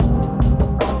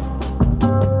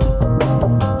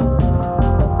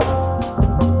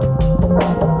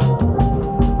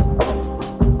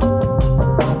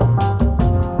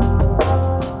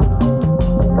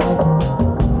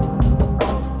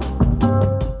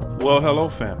Well, hello,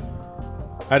 family.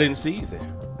 I didn't see you there.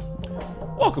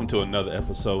 Welcome to another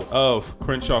episode of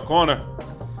Crenshaw Corner.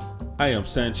 I am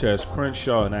Sanchez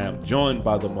Crenshaw, and I am joined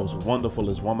by the most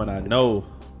wonderfulest woman I know,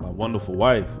 my wonderful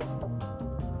wife.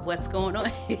 What's going on?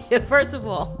 First of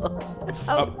all,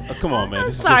 come on, man.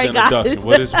 This is sorry, just an introduction.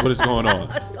 What is going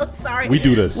on? I'm so sorry. We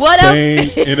do the same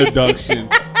introduction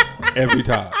every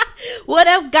time. What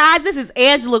up, guys? This is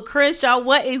Angela Crenshaw.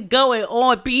 What is going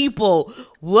on, people?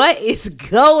 What is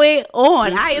going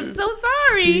on? I am so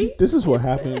sorry. See, this is what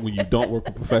happens when you don't work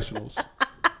with professionals.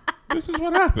 This is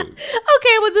what happens.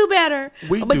 Okay, we'll do better.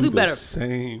 We do the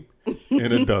same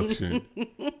introduction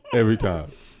every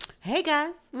time. Hey,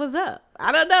 guys. What's up?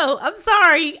 I don't know. I'm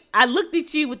sorry. I looked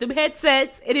at you with them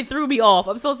headsets and it threw me off.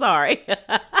 I'm so sorry.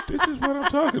 This is what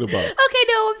I'm talking about. Okay,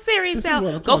 no, I'm serious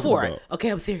now. Go for it. Okay,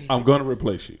 I'm serious. I'm going to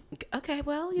replace you. Okay,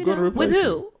 well, you know. With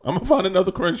who? I'm going to find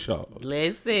another Crenshaw.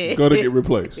 Listen. Going to get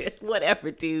replaced.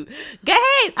 Whatever, dude. Go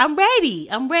ahead. I'm ready.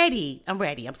 I'm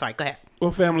sorry. Go ahead.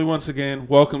 Well, family, once again,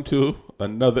 welcome to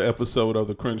another episode of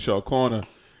the Crenshaw Corner.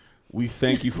 We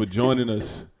thank you for joining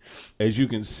us. As you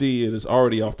can see, it is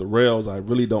already off the rails. I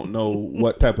really don't know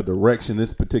what type of direction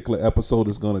this particular episode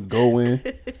is going to go in,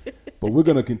 but we're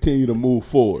going to continue to move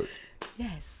forward.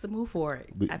 Yes, move forward.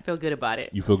 I feel good about it.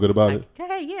 You feel good about it?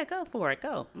 Hey, yeah, go for it.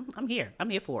 Go. I'm here. I'm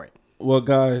here for it. Well,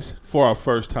 guys, for our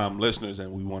first-time listeners,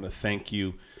 and we want to thank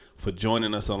you for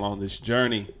joining us along this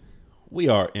journey. We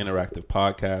are an interactive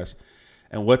podcast,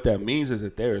 and what that means is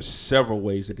that there are several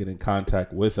ways to get in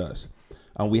contact with us.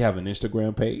 We have an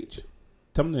Instagram page.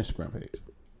 Tell them the Instagram page.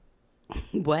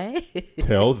 What?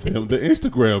 Tell them the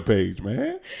Instagram page,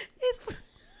 man. I'm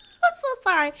so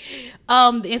sorry.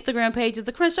 The Instagram page is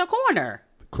the Crenshaw Corner.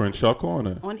 Crenshaw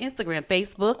Corner. On Instagram.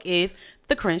 Facebook is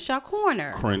the Crenshaw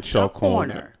Corner. Crenshaw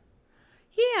Corner.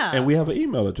 Yeah. And we have an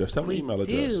email address. Tell me the email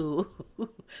address.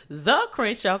 The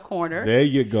Crenshaw Corner. There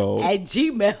you go. At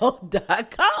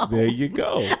gmail.com. There you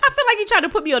go. I feel like you tried to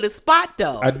put me on the spot,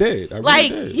 though. I did. I really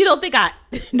did. You don't think I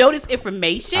noticed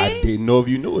information? I didn't know if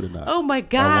you knew it or not. Oh, my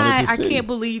God. I can't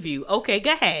believe you. Okay,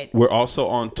 go ahead. We're also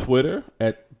on Twitter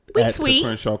at tweet. the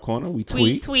Crenshaw Corner. We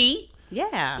tweet.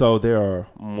 Yeah. So there are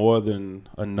more than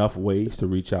enough ways to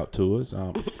reach out to us.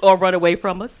 Or run away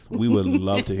from us. We would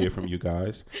love to hear from you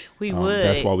guys. We would.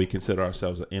 That's why we consider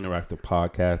ourselves an interactive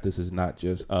podcast. This is not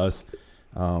just us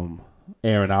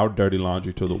airing our dirty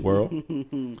laundry to the world.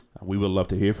 We would love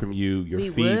to hear from you, your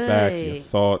feedback, your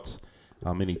thoughts,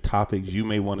 any topics you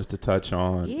may want us to touch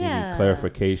on, any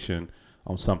clarification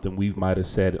on something we might have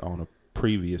said on a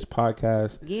previous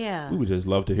podcast. Yeah. We would just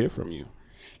love to hear from you.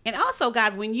 And also,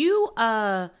 guys, when you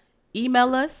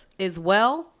email us as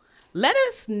well, let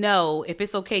us know if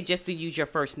it's okay just to use your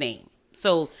first name.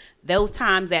 So those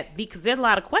times because there's a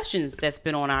lot of questions that's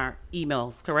been on our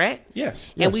emails, correct? Yes.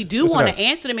 And we do want to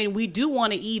answer them, and we do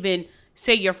want to even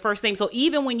say your first name. So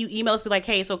even when you email us, be like,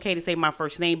 hey, it's okay to say my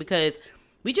first name, because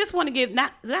we just want to give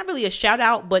it's not really a shout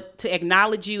out, but to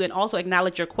acknowledge you and also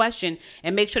acknowledge your question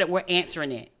and make sure that we're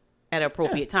answering it at an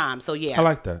appropriate time. So yeah. I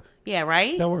like that. Yeah,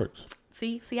 right? That works.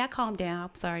 See, I calmed down.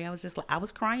 I'm sorry. I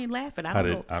was crying and laughing. I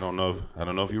don't know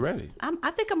if you're ready.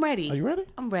 I think I'm ready. Are you ready?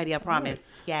 I'm ready. I promise.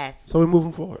 Right. Yes. So we're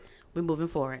moving forward.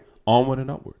 Onward and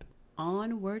upward.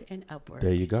 Onward and upward.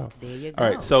 There you go.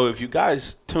 All right. So if you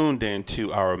guys tuned in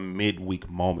to our midweek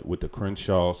moment with the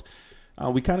Crenshaws,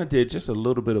 we kind of did just a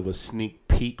little bit of a sneak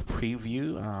peek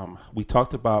preview. We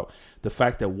talked about the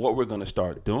fact that what we're going to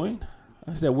start doing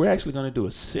is that we're actually going to do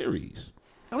a series.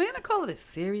 Are we going to call it a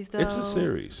series, though? It's a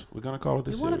series. We're going to call it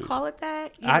a series. You want to call it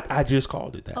that? I just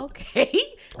called it that. Okay.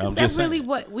 Is that really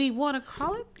what we want to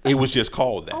call it? It was just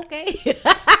called that. Okay.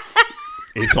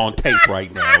 It's on tape right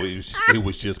now. It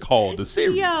was just called the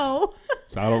series. Yo.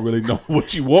 So I don't really know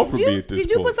what you want from me at this point.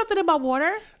 Did you put something in my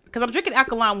water? Because I'm drinking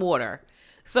alkaline water.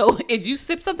 So did you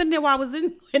sip something there while I was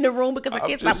in the room? Because I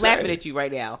can't stop laughing at you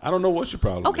right now. I don't know what your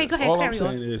problem is. Okay, go ahead. All I'm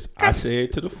saying is I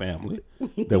said to the family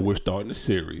that we're starting a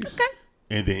series. Okay.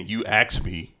 And then you ask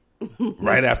me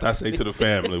right after I say to the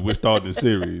family, we're starting a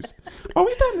series. Are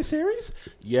we starting a series?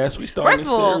 Yes, we starting a series.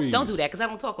 First of all, don't do that because I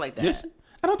don't talk like that. Yes,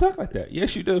 I don't talk like that.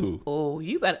 Yes, you do. Oh,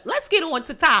 you better. Let's get on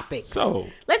to topics. So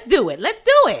let's do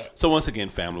it. So once again,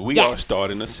 family, we are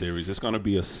starting a series. It's going to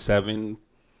be a seven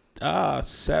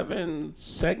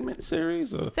segment series,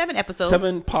 7 episodes,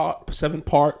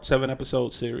 7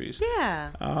 episode series. Yeah.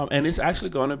 And it's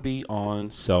actually going to be on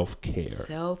self-care.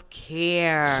 So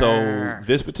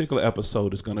this particular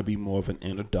episode is going to be more of an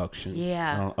introduction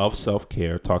of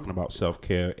self-care, talking about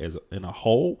self-care as in a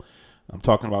whole. I'm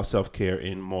talking about self-care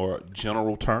in more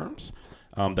general terms.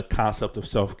 The concept of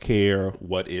self-care,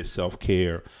 what is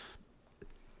self-care?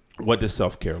 What does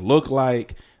self-care look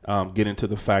like? get into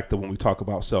the fact that when we talk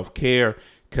about self-care,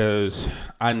 because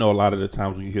I know a lot of the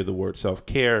times when you hear the word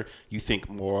self-care, you think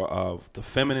more of the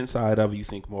feminine side of it. You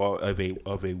think more of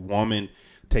a woman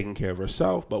taking care of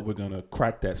herself, but we're going to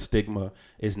crack that stigma.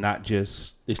 It's not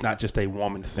just a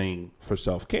woman thing for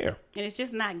self-care. And it's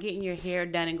just not getting your hair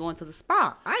done and going to the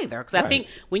spa either. Because Right. I think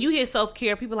when you hear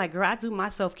self-care, people are like, girl, I do my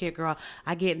self-care, girl.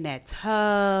 I get in that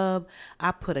tub.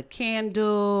 I put a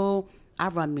candle. I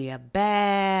run me a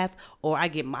bath, or I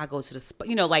go to the spa,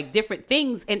 like different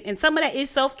things. And some of that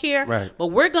is self-care. Right. But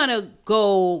we're going to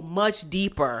go much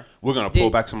deeper. We're going to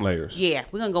pull back some layers. Yeah,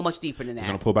 we're going to go much deeper than that. We're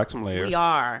going to pull back some layers. We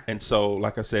are. And so,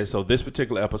 like I said, this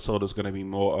particular episode is going to be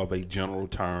more of a general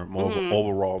term, more of an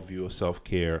overall view of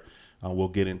self-care. We'll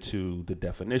get into the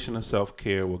definition of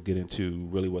self-care. We'll get into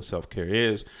really what self-care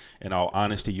is. In all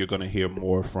honesty, you're going to hear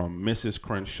more from Mrs.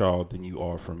 Crenshaw than you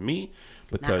are from me,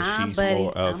 because she's buddy,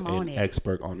 more of I'm an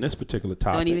expert on this particular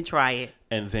topic. Don't even try it.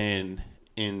 And then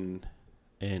in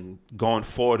going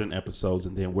forward in episodes,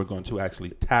 and then we're going to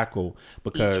actually tackle,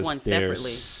 because Each one there's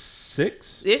separately.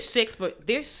 6.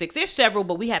 There's several,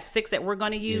 but we have 6 that we're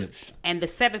going to use, and the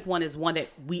 7th one is one that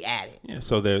we added. Yeah,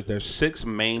 so there's 6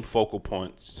 main focal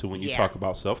points to when you talk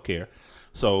about self-care.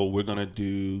 So we're going to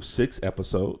do 6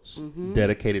 episodes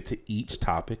dedicated to each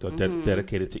topic, or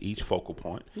dedicated to each focal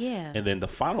point. Yeah. And then the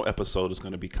final episode is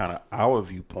going to be kind of our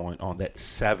viewpoint on that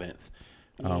 7th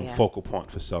focal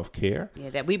point for self-care.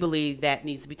 Yeah, that we believe that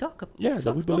needs to be talked about. Yeah,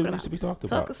 that we believe needs to be talked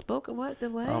about. Spoken, what? The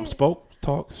what? Spoke.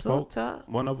 Talk.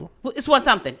 One of them. Well, it's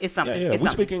something. It's something. Yeah, It's we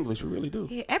something. speak English. We really do.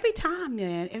 Yeah, every time,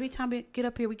 man. Every time we get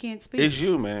up here, we can't speak. It's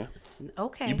you, man.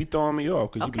 Okay. You be throwing me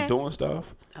off because you Okay. be doing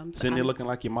stuff. Sitting there looking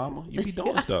like your mama. You be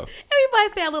doing stuff.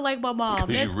 Everybody say I look like my mom.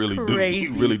 Because That's you really crazy.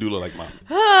 do. You really do look like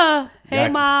mama. Hey,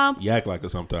 Mom. You act like her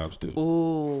sometimes too.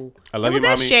 Ooh. I love Was you,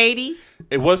 that mommy. shady?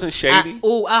 It wasn't shady.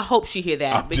 I hope she hear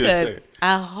that, I'm just because saying.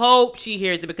 I hope she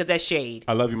hears it, because that's shade.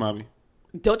 I love you, mommy.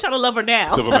 Don't try to love her now.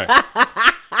 Silverman.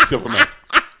 Silverman.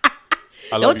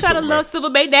 I love Don't you, try to Silverman. love Silver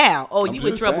May now. Oh, I'm you in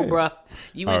just trouble, saying. bruh.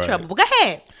 You All in right. trouble. But go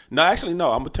ahead. No, actually,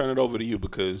 no. I'm gonna turn it over to you,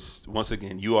 because once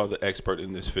again, you are the expert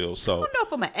in this field. So I don't know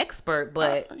if I'm an expert,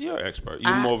 but you're an expert.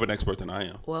 You're more of an expert than I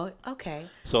am. well, okay.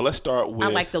 So let's start with.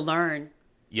 I like to learn.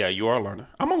 Yeah, you are a learner.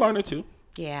 I'm a learner too.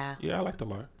 Yeah. Yeah, I like to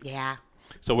learn. Yeah.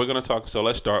 So we're gonna talk. So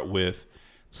let's start with.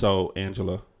 So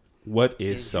Angela, what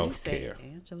is self-care?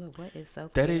 Angela, what is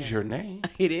self-care? That is your name.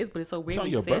 It is, but it's so weird. It's on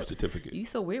when your you say birth it. certificate. You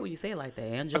so weird when you say it like that,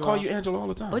 I Angela. call you Angela all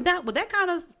the time. But that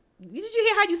kind of. Did you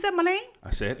hear how you said my name?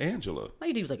 I said Angela. All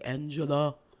you did was like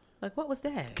Angela. Like, what was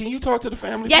that? Can you talk to the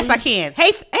family? Yes, I please?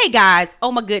 can. Hey guys.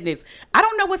 Oh my goodness. I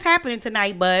don't know what's happening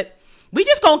tonight, but we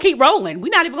just gonna keep rolling. We're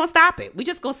not even gonna stop it. We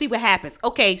just gonna see what happens.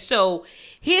 Okay, so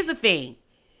here's the thing.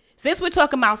 Since we're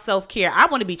talking about self-care, I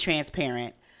want to be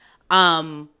transparent.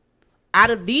 Out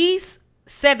of these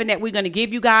 7 that we're gonna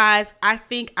give you guys, I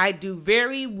think I do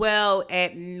very well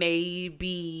at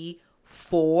maybe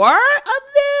 4 of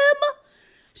them.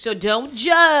 So don't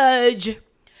judge.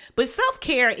 But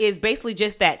self-care is basically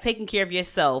just that, taking care of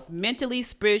yourself mentally,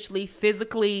 spiritually,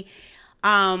 physically.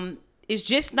 It's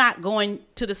just not going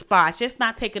to the spa. It's just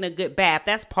not taking a good bath.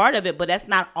 That's part of it, but that's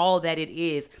not all that it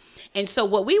is. And so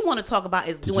what we want to talk about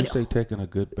is Did you say taking a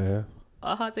good bath?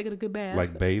 taking a good bath.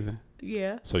 Like bathing?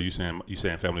 Yeah. So you saying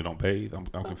family don't bathe? I'm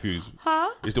confused. Huh?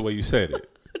 It's the way you said it.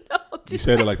 No, You just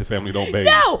said it like the family don't bathe.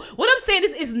 No, what I'm saying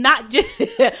is it's not just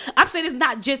I'm saying it's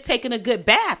not just taking a good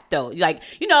bath though. Like,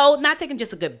 not taking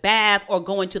just a good bath or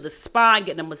going to the spa and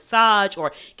getting a massage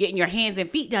or getting your hands and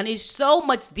feet done. It's so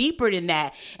much deeper than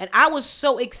that. And I was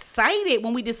so excited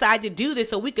when we decided to do this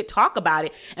so we could talk about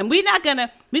it. And we're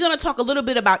gonna talk a little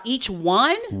bit about each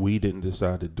one. We didn't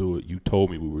decide to do it. You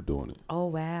told me we were doing it. Oh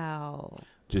wow.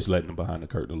 Just letting them behind the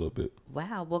curtain a little bit.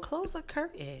 Wow. Well, close the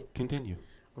curtain. Continue.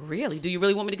 Really? Do you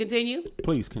really want me to continue?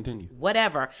 Please continue.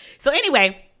 Whatever. So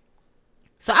anyway,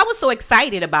 so I was so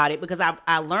excited about it because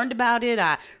I learned about it.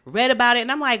 I read about it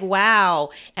and I'm like, wow.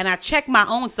 And I checked my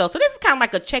own self. So this is kind of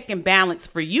like a check and balance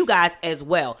for you guys as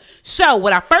well. So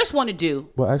what I first want to do.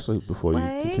 Well, actually, before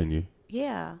Wait. you continue,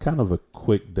 Yeah. kind of a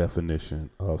quick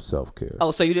definition of self-care.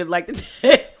 Oh, so you didn't like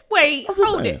the wait, I'm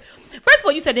just hold saying. it. First of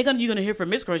all, you said you're gonna hear from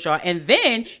Miss Crenshaw, and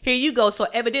then here you go. So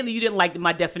evidently you didn't like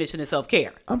my definition of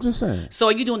self-care. I'm just saying. So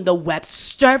are you doing the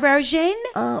Webster version?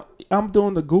 I'm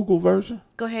doing the Google version.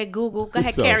 Go ahead, Google. Go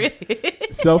ahead, So, carry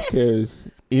it. Self-care is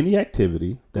any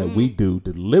activity that we do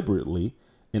deliberately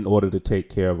in order to take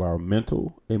care of our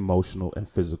mental, emotional, and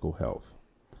physical health.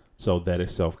 So that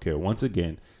is self-care. Once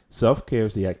again, self-care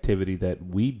is the activity that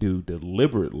we do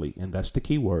deliberately, and that's the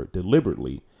key word,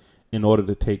 deliberately, in order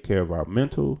to take care of our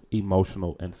mental,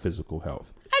 emotional, and physical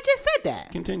health. I just said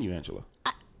that. Continue, Angela.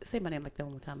 Say my name like that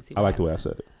one more time and see. I like the way I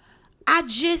said it. I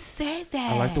just said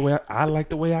that. I like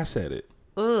the way I said it.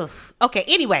 Ugh. Okay.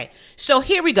 Anyway, so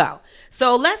here we go.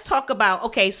 So let's talk about.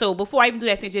 Okay. So before I even do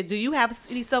that, Cynthia, do you have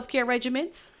any self-care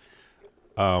regimens?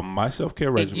 My self-care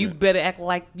regimen. You better act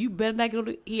like you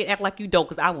act like you don't,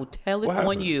 because I will tell it What on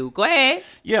happened? you. Go ahead.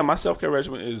 Yeah, my self-care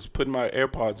regimen is putting my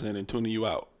AirPods in and tuning you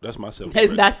out. That's my self-care.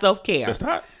 That's regimen. not self-care. That's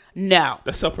not. No.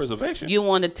 That's self-preservation. You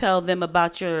want to tell them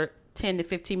about your 10 to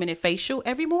 15 minute facial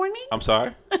every morning? I'm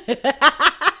sorry.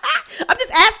 I'm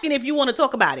just asking if you want to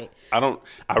talk about it. I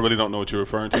really don't know what you're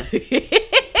referring to.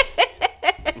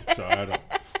 I'm sorry.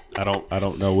 I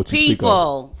don't know what you speak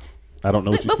of. I don't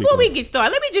know what you speak of. Before we get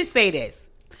started, let me just say this.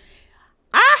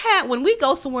 When we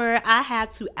go somewhere, I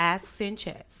had to ask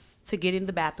Sanchez to get in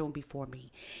the bathroom before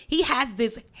me. He has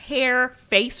this hair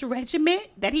face regiment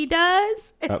that he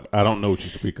does. I don't know what you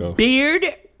speak of. Beard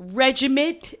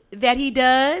regiment that he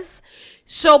does.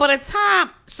 So by the time,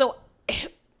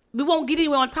 we won't get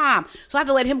anywhere on time. So I have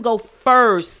to let him go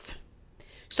first.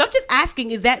 So I'm just asking,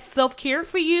 is that self-care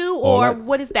for you, or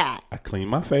what is that? I clean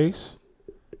my face.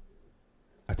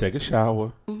 I take a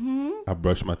shower. Mm-hmm. I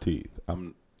brush my teeth.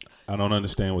 I don't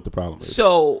understand what the problem is.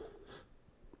 So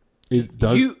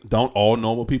don't all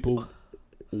normal people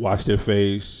wash their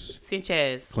face,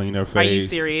 Sanchez, clean their face? Are you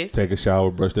serious? Take a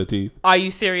shower, brush their teeth. Are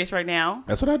you serious right now?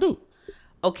 That's what I do.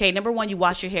 Okay, number one, you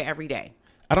wash your hair every day.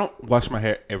 I don't wash my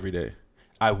hair every day.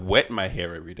 I wet my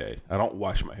hair every day. I don't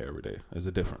wash my hair every day. There's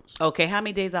a difference. Okay, how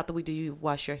many days out the week do you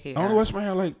wash your hair? I only wash my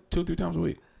hair like 2-3 times a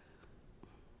week.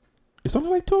 It's only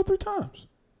like 2 or 3 times.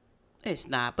 It's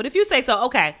not. But if you say so,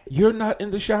 okay. You're not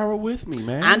in the shower with me,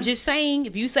 man. I'm just saying,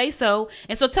 if you say so.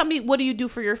 And so tell me, what do you do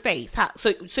for your face?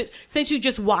 So since you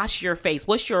just wash your face,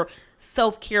 what's your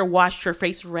self-care wash your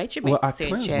face regimen, Well, I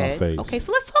Sanchez? cleanse my face. Okay,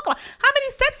 so let's talk about how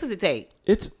many steps does it take?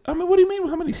 What do you mean?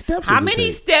 How many steps How does it many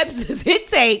take? steps does it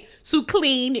take to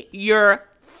clean your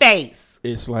face?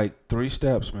 It's like 3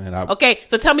 steps, man. Okay,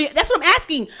 so tell me. That's what I'm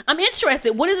asking. I'm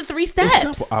interested. What are the 3 steps?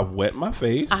 It's simple. I wet my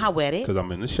face. Wet it. Because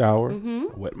I'm in the shower. I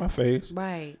wet my face.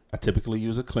 Right. I typically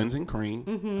use a cleansing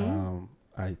cream.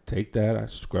 I take that. I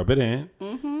scrub it in.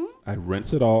 I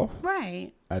rinse it off.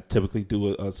 Right. I typically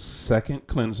do a second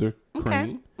cleanser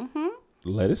cream.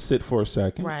 Let it sit for a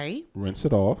second. Right. Rinse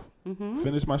it off.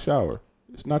 Finish my shower.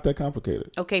 It's not that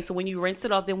complicated. Okay, so when you rinse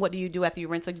it off, then what do you do after you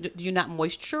rinse it? Do you not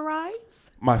moisturize?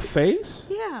 My face?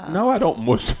 Yeah. No, I don't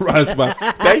moisturize my.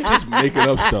 Now you just making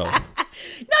up stuff.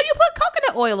 No, you put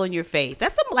coconut oil on your face.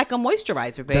 That's like a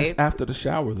moisturizer, babe. That's after the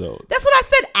shower, though. That's what I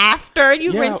said. After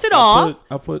you rinse it off.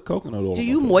 I put coconut oil. Do on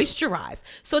you my face. moisturize?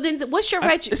 So then, what's your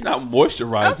regimen? It's not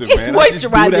moisturizing, It's man.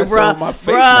 moisturizing, bruh.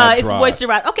 bruh. It's dry.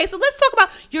 Moisturizing. Okay, so let's talk about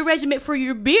your regimen for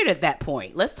your beard at that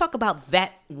point. Let's talk about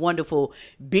that wonderful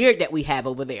beard that we have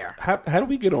over there. How do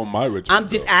we get on my regimen? I'm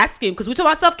just asking because we talk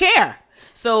about self-care.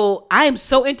 So I am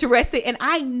so interested, and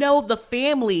I know the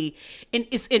family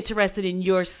is interested in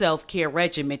your self-care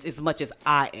regimens as much as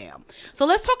I am. So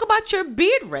let's talk about your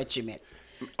beard regimen.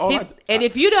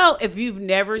 If you've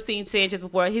never seen Sanchez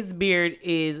before, his beard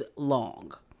is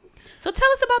long. So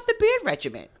tell us about the beard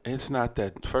regimen. It's not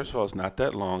that. First of all, it's not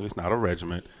that long. It's not a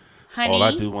regimen. Honey. All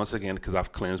I do, once again, because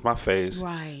I've cleansed my face.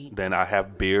 Right. Then I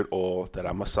have beard oil that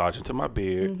I massage into my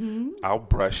beard. I'll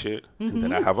brush it. And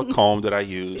then I have a comb that I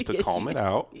use to comb it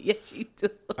out. Yes, you do.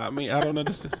 I mean, I don't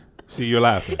understand. See, you're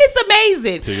laughing. It's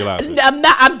amazing. See, you're laughing.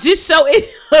 I'm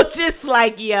just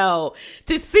like, yo,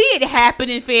 to see it happen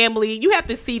in family, you have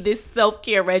to see this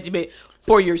self-care regimen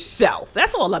for yourself.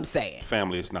 That's all I'm saying.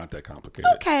 Family is not that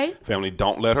complicated. Okay. Family,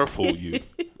 don't let her fool you.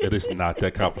 It is not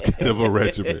that complicated of a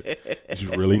regimen. It's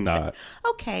really not.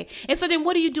 Okay. And so then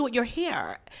what do you do with your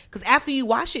hair? Because after you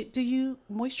wash it, do you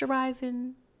moisturize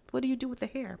and what do you do with the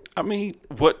hair? I mean,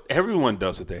 what everyone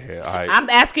does with their hair. I'm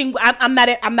asking. I'm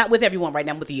not with everyone right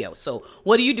now. I'm with you. So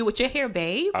what do you do with your hair,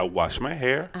 babe? I wash my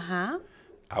hair.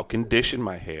 I'll condition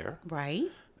my hair. Right.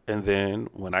 And then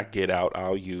when I get out,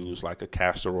 I'll use like a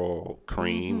castor oil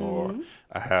cream or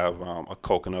I have a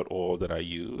coconut oil that I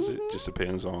use. It just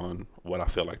depends on what I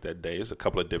feel like that day. There's a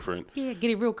couple of different get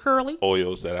it real curly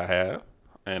oils that I have.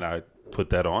 And I put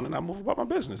that on and I move about my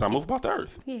business. I move about the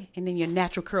earth. Yeah, and then your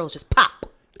natural curls just pop.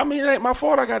 I mean, it ain't my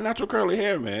fault I got natural curly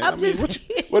hair, man.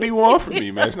 What do you want from me,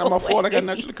 man? It's not my fault I got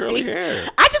naturally curly hair.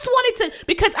 I just wanted to,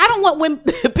 because I don't want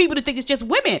people to think it's just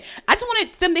women. I just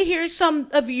wanted them to hear some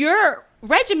of your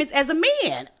regimens as a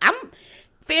man.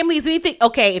 Family is anything.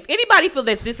 Okay, if anybody feel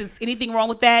that this is anything wrong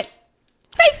with that,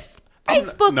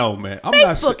 Facebook. No, man. I'm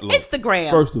Facebook, not. Look,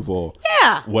 Instagram. First of all,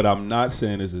 Yeah. What I'm not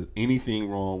saying is anything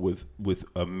wrong with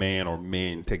a man or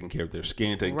men taking care of their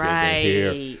skin, taking care of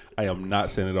their hair. I am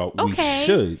not saying at all. Okay. We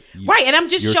should. Right, and I'm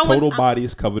just your showing. Your total body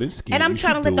is covered in skin. And I'm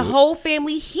trying to let the whole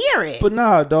family hear it. But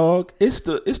nah, dog. It's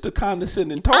the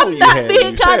condescending tone I'm you not had being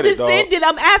when you said it, dog. condescending.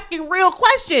 I'm asking real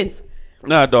questions.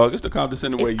 Nah, dog, it's the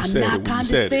condescending way you said it. I'm not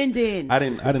condescending. I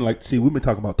didn't like. See, we've been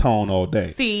talking about tone all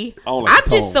day. See, like I'm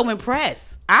just so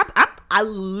impressed. I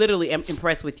literally am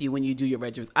impressed with you when you do your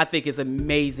regimens. I think it's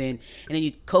amazing. And then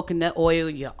you coconut oil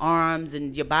your arms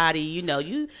and your body. You know,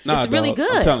 it's really good.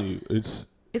 I'm telling you,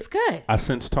 it's good. I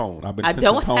sense tone. I've been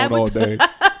sensing tone all day.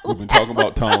 We've been talking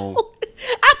about tone.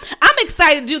 I'm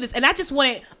excited to do this, and I just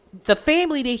wanted the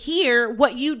family to hear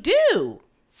what you do.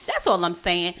 That's all I'm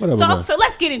saying. So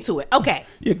let's get into it. Okay.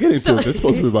 Yeah, get into it. It's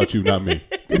supposed to be about you, not me.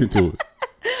 Get into it.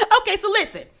 Okay, so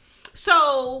listen.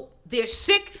 So there's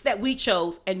 6 that we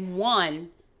chose and 1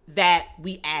 that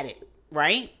we added,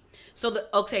 right? So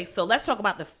so let's talk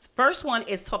about the first one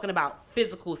is talking about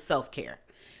physical self-care,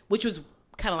 which was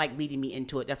kind of like leading me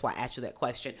into it. That's why I asked you that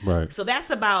question. Right. So that's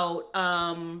about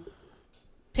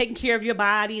taking care of your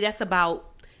body. That's about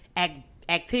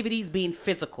activities being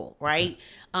physical, right?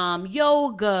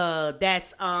 Yoga,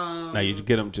 that's now you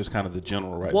get them just kind of the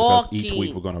general, right? Walking. Because each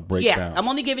week we're going to break down. I'm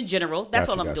only giving general. That's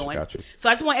all I'm doing. Gotcha. So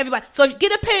I just want everybody. So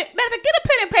get a pen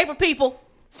and paper, people.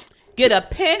 Get a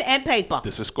pen and paper.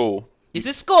 This is school. This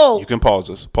is school. You can pause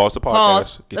this. Pause the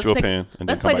podcast. Get you a pen and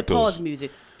then come back to us. Let's play the pause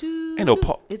music. Ain't no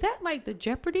pause. Is that like the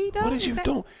Jeopardy though? What is you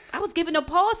doing? I was giving a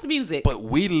pause music. But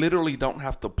we literally don't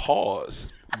have to pause.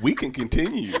 We can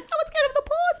continue. I was giving the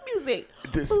pause music.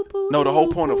 No, the whole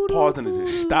point of pausing is it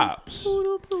stops.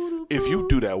 If you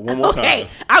do that one more time. Okay,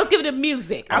 I was giving the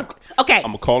music. Okay. I'm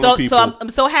going to call the people. So I'm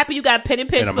so happy you got pen and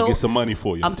pencil. And I'm going to get some money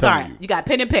for you. I'm sorry. You got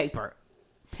pen and paper.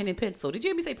 Pen and pencil. Did you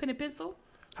hear me say pen and pencil?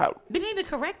 How? They didn't even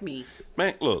correct me.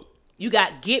 Man, look. You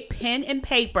got get pen and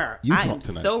paper. I am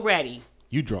so ready.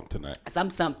 You drunk tonight. I'm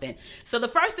something. So the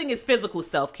first thing is physical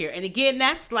self-care. And again,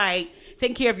 that's like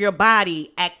taking care of your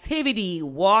body, activity,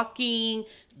 walking,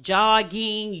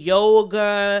 jogging,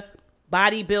 yoga,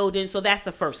 bodybuilding. So that's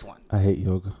the first one. I hate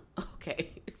yoga.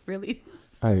 Okay. Really?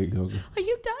 I hate yoga. Are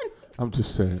you done? I'm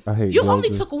just saying. I hate yoga. You only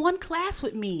took 1 class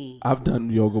with me. I've done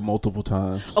yoga multiple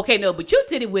times. Okay, no, but you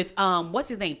did it with, what's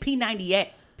his name? P90X.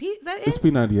 Is that it? It's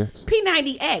P90X.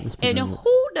 P90X. And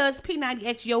who does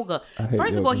P90X yoga?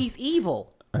 First of all, he's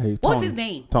evil. I hate What's his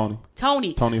name? Tony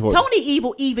Horton. Tony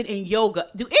evil even in yoga.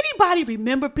 Do anybody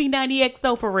remember P90X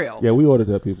though, for real? Yeah, we ordered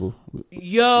that, people.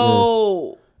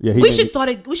 Yo. Yeah, we should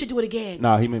do it again.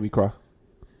 Nah, he made me cry.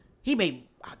 He made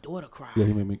our daughter cry. Yeah,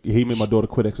 he made my daughter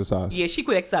quit exercise. Yeah, she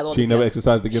quit exercise. She never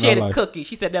exercised again in her life. She had a cookie.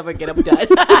 She said never again. I'm done.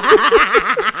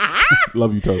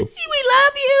 Love you, Turtle. We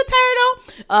love you,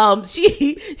 Turtle.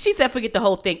 She said forget the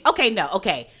whole thing.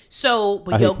 Okay. So,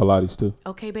 but I hate Pilates too.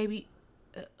 Okay, baby.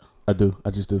 I do. I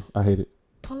just do. I hate it.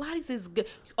 Pilates is good.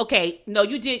 Okay, no,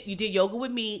 you did yoga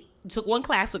with me. You took 1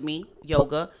 class with me,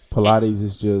 yoga. Pilates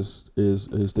is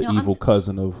the evil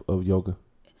cousin of yoga.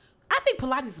 I think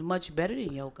Pilates is much better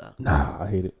than yoga. Nah, I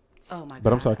hate it. Oh my god.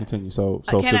 But I'm sorry, continue. So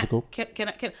physical.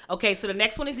 Okay, so the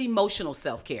next one is emotional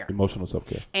self-care. Emotional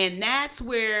self-care. And that's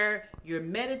where you're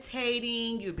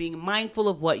meditating, you're being mindful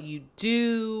of what you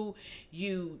do,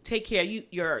 you take care of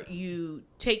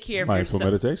yourself. Mindful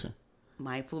meditation.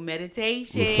 Mindful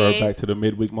meditation. Refer back to the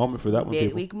midweek moment for that one.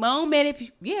 Midweek moment. Look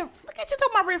at you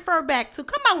talking about refer back to.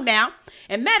 Come on now.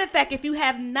 And matter of fact, if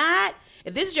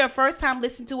this is your first time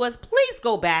listening to us, please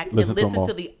go back and listen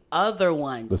to the other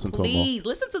ones. Listen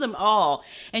to them all,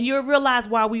 and you'll realize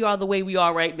why we are the way we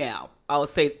are right now. I'll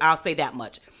say that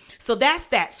much. So that's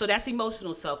that. So that's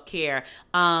emotional self-care.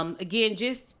 Again,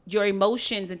 just your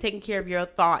emotions and taking care of your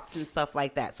thoughts and stuff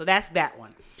like that. So that's that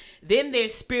one. Then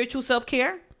there's spiritual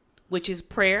self-care, which is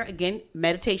prayer. Again,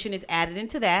 meditation is added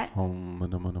into that.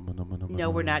 No,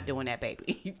 we're not doing that,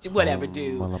 baby. Whatever,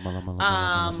 dude.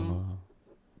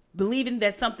 Believing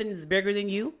that something is bigger than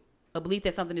you. A belief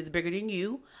that something is bigger than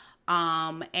you.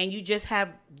 And you just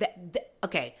have that.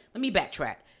 Okay, let me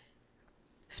backtrack.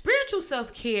 Spiritual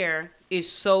self-care is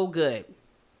so good.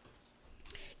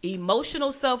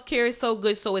 Emotional self-care is so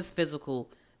good. So is physical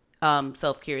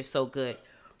self-care is so good.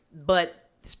 But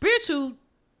spiritual,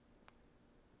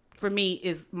 for me,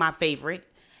 is my favorite.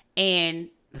 And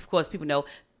of course, people know,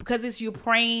 because it's you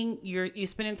praying, you're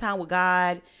spending time with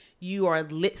God. You are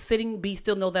sitting, be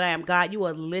still, know that I am God. You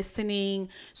are listening.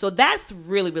 So that's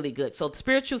really, really good. So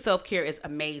spiritual self-care is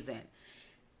amazing.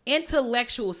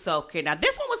 Intellectual self-care. Now,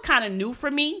 this one was kind of new for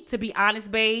me, to be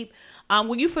honest, babe.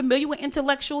 Were you familiar with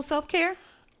intellectual self-care?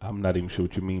 I'm not even sure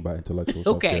what you mean by intellectual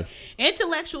self-care. Okay.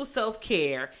 Intellectual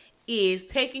self-care is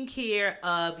taking care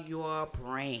of your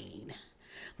brain.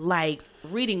 Like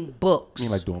reading books. You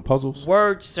mean like doing puzzles?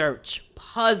 Word search,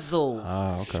 puzzles.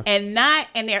 Okay.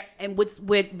 And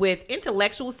with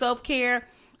intellectual self-care,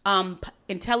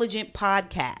 intelligent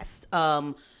podcasts,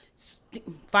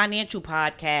 financial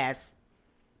podcasts,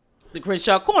 the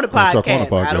Crenshaw Corner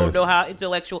podcast. I don't know how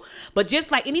intellectual, but just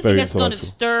like anything that's going to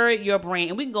stir your brain,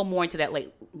 and we can go more into that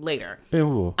later. Yeah, we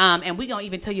will. And we're going to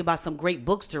even tell you about some great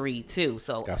books to read too.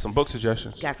 So got some book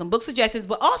suggestions.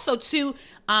 But also too,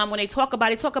 when they talk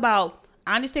about.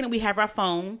 I understand that we have our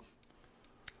phone,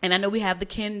 and I know we have the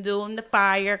Kindle and the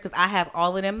Fire because I have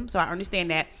all of them, so I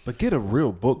understand that. But get a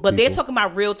real book. But they're talking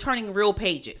about turning real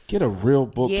pages. Get a real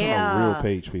book, turn a real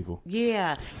page, people.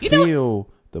 Yeah, feel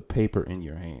the paper in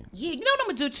your hands. Yeah, you know what I'm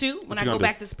gonna do too when I go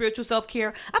back to spiritual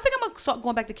self-care? I think I'm gonna start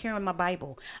going back to carrying my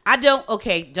Bible.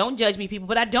 Don't judge me, people,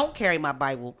 but I don't carry my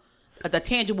Bible, the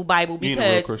tangible Bible, because you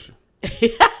ain't a real Christian.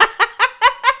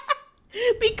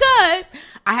 Because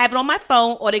I have it on my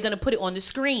phone, or they're gonna put it on the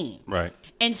screen. Right.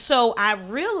 And so I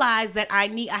realized that I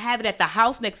have it at the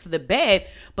house next to the bed,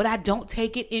 but I don't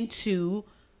take it into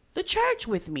the church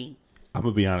with me. I'm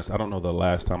gonna be honest. I don't know the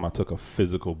last time I took a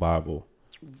physical Bible.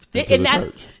 And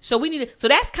so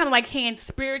that's kind of like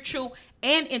spiritual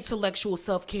and intellectual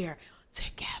self-care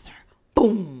together.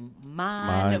 Boom,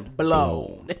 mind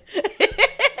blown.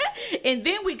 And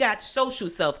then we got social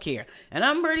self-care, and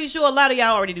I'm pretty sure a lot of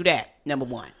y'all already do that. Number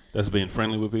one, that's being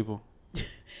friendly with people,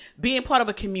 being part of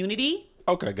a community.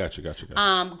 Okay, got you.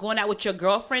 Going out with your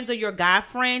girlfriends or your guy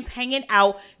friends, hanging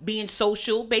out, being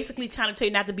social, basically trying to tell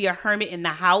you not to be a hermit in the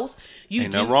house.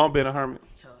 Ain't nothing wrong being a hermit.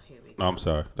 No, I'm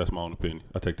sorry. That's my own opinion.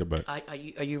 I take that back. Are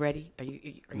you ready? Are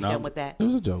you done with that? It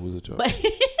was a joke.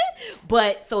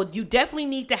 But so you definitely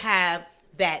need to have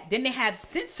that. Then they have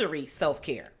sensory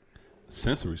self-care.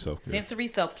 Sensory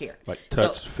self-care. Like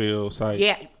touch, feel, sight.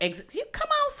 Yeah. You come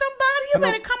on, somebody. You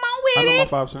better come on with it. I know my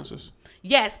 5 senses.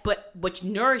 Yes, but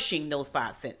nourishing those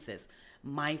 5 senses.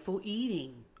 Mindful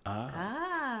eating.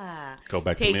 Go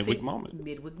back to midweek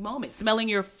moment. Smelling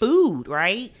your food,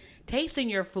 right? Tasting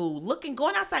your food.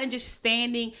 Going outside and just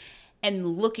standing and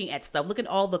looking at stuff. Looking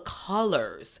at all the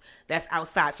colors that's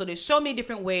outside. So there's so many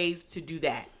different ways to do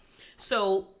that.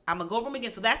 So I'm going to go over them again.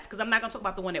 So that's because I'm not going to talk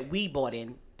about the one that we bought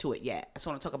into it yet. I just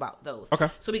want to talk about those. Okay.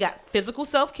 So we got physical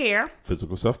self-care.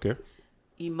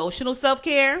 Emotional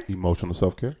self-care.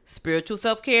 Spiritual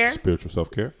self-care.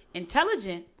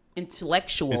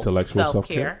 Intellectual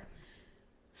self-care.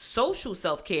 Social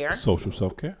self-care.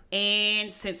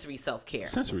 And sensory self-care.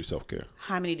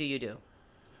 How many do you do?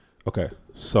 Okay.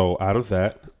 So out of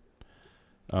that,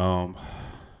 I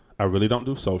really don't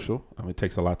do social. I mean, it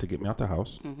takes a lot to get me out the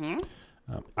house. Mm-hmm.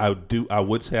 I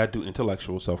would say I do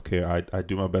intellectual self-care. I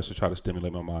do my best to try to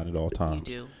stimulate my mind at all times.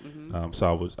 You do. Mm-hmm.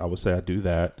 So I would say I do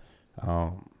that.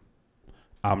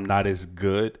 I'm not as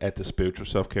good at the spiritual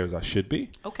self-care as I should be.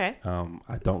 Okay.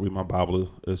 I don't read my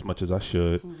Bible as much as I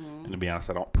should. Mm-hmm. And to be honest,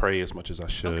 I don't pray as much as I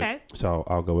should. Okay. So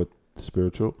I'll go with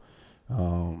spiritual.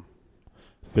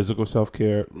 Physical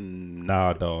self-care,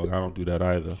 nah, dog. I don't do that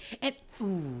either. I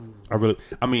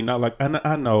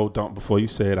know, before you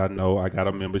say it, I know I got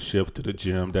a membership to the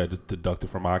gym that is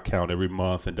deducted from my account every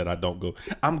month and that I don't go.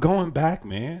 I'm going back,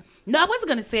 man. No, I wasn't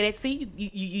going to say that. See,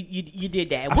 you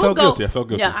did that. I felt guilty.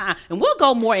 Yeah, and we'll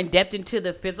go more in depth into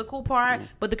the physical part,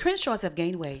 but the Crenshaws have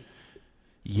gained weight.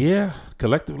 Yeah,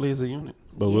 collectively as a unit,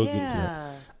 but we'll get into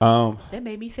that. That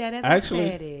made me sad as I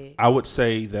said it. I would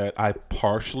say that I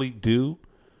partially do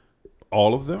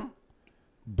all of them,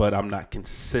 but I'm not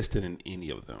consistent in any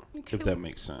of them, if that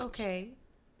makes sense. Okay.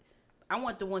 I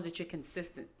want the ones that you're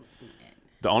consistent in.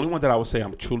 The only one that I would say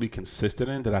I'm truly consistent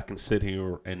in that I can sit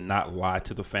here and not lie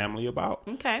to the family about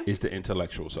is the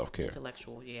intellectual self-care.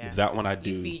 That one I do.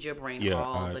 You feed your brain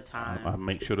all the time. I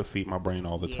make sure to feed my brain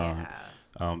all the time.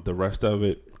 The rest of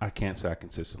it, I can't say I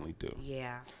consistently do.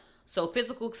 Yeah. So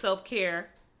physical self-care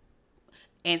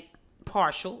and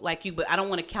partial, like you, but I don't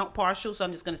want to count partial, so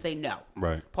I'm just going to say no.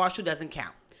 Right. Partial doesn't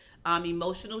count.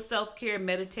 Emotional self-care,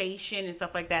 meditation, and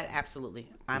stuff like that, absolutely.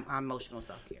 I'm emotional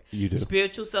self-care. You do.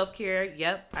 Spiritual self-care,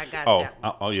 yep, I got that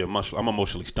one. I'm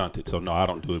emotionally stunted, so no, I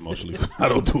don't do emotionally. I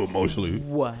don't do emotionally.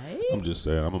 What? I'm just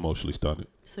saying, I'm emotionally stunted.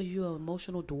 So you're an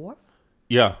emotional dwarf?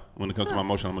 Yeah, when it comes to my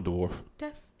emotion, I'm a dwarf.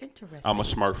 That's interesting. I'm a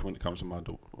Smurf when it comes to my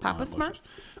Papa Smurf?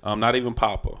 Not even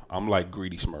Papa. I'm like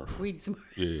greedy Smurf. Greedy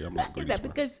Smurf. Yeah, I'm like greedy Smurf. Is that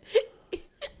because?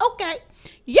 Okay.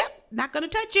 Yep. Not gonna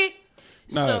touch it.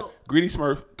 No, greedy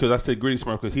Smurf. Because I said greedy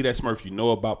Smurf because he that Smurf you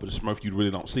know about, but the Smurf you really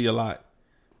don't see a lot.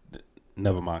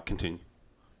 Never mind. Continue.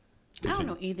 I don't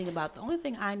know anything about. The only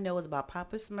thing I know is about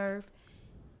Papa Smurf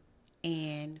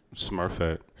and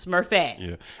Smurfette. Smurfette.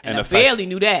 Yeah. And I barely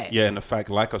knew that. Yeah, and the fact,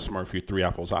 like a Smurf, you're 3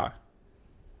 apples high.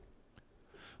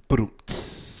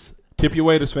 Tip your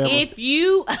waiters, family. If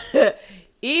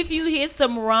you hear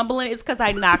some rumbling, it's because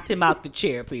I knocked him out the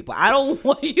chair, people. I don't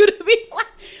want you to be like,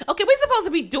 okay, we're supposed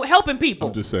to be helping people.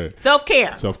 I'm just saying.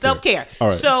 Self-care. All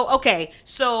right. So, okay.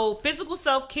 So, physical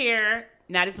self-care,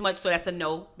 not as much. So, that's a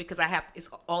no because it's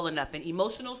all or nothing.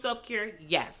 Emotional self-care,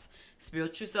 yes.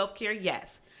 Spiritual self-care,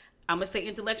 yes. I'm going to say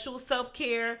intellectual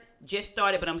self-care, just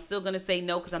started, but I'm still going to say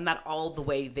no because I'm not all the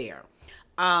way there.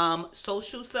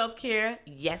 Social self-care,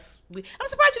 yes. I'm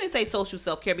surprised you didn't say social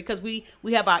self-care because we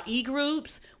have our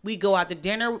e-groups, we go out to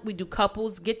dinner, we do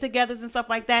couples get-togethers and stuff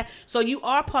like that. So you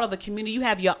are part of a community. You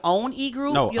have your own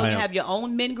e-group. No, you have your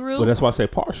own men group. Well, that's why I say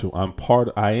partial. I'm part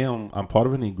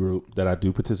of an e-group that I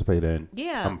do participate in.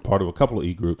 Yeah. I'm part of a couple of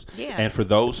e-groups. Yeah. And for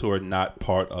those who are not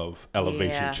part of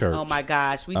Elevation Church. Oh my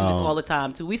gosh, we do this all the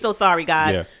time too. We so sorry,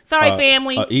 guys. Yeah. Sorry,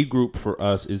 family. E-group for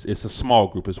us it's a small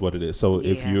group is what it is. So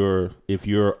if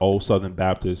you're Old Southern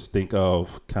Baptist, think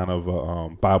of kind of a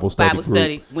Bible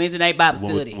study group. Wednesday night Bible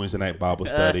study. Wednesday night Bible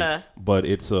study. But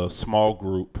it's a small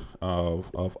group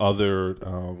of other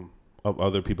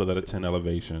people that attend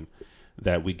Elevation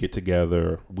that we get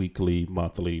together weekly,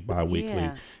 monthly,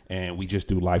 bi-weekly, and we just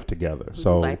do life together.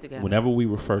 Whenever we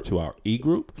refer to our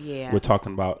e-group, we're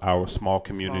talking about our small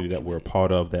community that we're a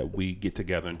part of, that we get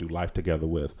together and do life together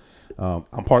with.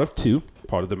 I'm part of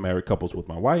part of the married couples with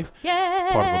my wife.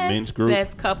 Yes. Part of a men's group.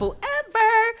 Best couple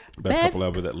ever. Best couple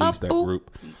ever that leads that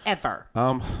group. Ever.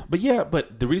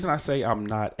 But the reason I say I'm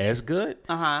not as good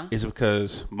is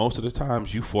because most of the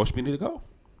times you force me to go.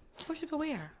 Force you to go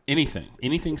where?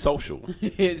 Anything social.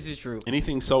 This is true.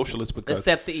 Anything social is because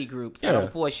except the e-groups. I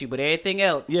don't force you, but everything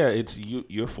else. Yeah, it's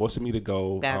you're forcing me to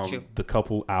go. Got you. The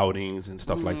couple outings and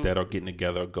stuff like that, or getting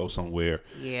together, or go somewhere.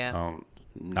 Yeah.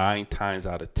 9 times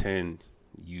out of 10,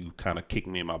 you kind of kick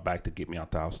me in my back to get me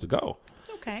out the house to go.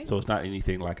 Okay. So it's not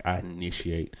anything like I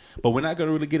initiate, but we're not going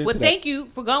to really get into that. Well, thank you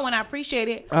for going. I appreciate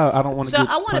it. I don't want to. So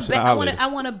I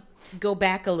want to go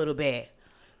back a little bit.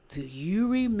 Do you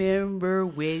remember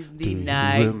Wednesday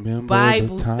night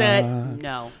Bible study?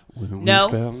 No.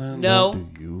 No.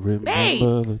 Do you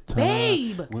remember the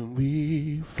time when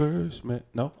we first met?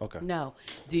 No? Okay. No.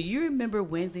 Do you remember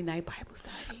Wednesday night Bible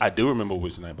studies? I do remember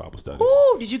Wednesday night Bible studies.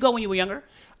 Ooh, did you go when you were younger?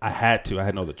 I had to. I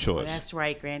had no other choice. Oh, that's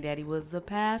right. Granddaddy was the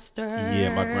pastor.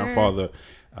 Yeah, my grandfather,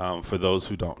 for those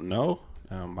who don't know,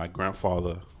 my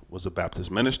grandfather was a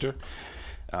Baptist minister.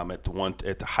 At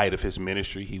the height of his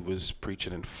ministry, he was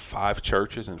preaching in 5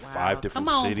 churches in 5 different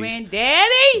cities. Come on,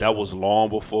 Granddaddy. That was long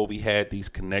before we had these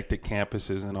connected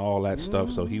campuses and all that stuff.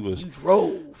 So he was. You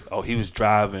drove. Oh, he was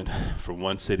driving from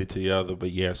one city to the other.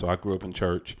 But yeah, so I grew up in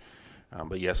church.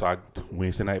 So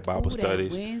Wednesday night Bible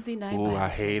studies. Wednesday night. Ooh, I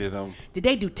hated them. Did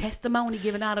they do testimony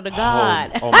giving out of the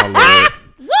God? Oh my Lord.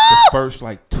 The first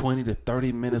 20 to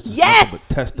 30 minutes was nothing but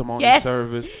testimony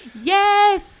service.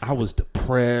 Yes. I was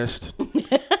depressed.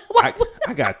 I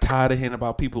got tired of hearing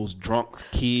about people's drunk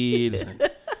kids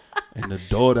and the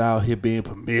daughter out here being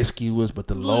promiscuous, but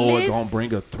the Lord gonna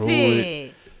bring her through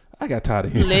it. I got tired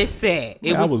of hearing. Listen,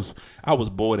 I was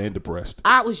bored and depressed.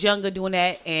 I was younger doing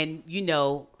that, and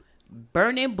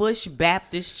Burning Bush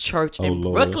Baptist Church in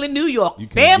Brooklyn, New York,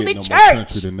 family church. More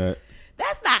country than that.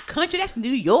 That's not country. That's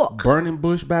New York. Burning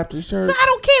Bush Baptist Church. So I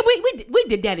don't care. We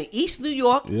did that in East New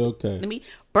York. Yeah, okay.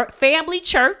 Family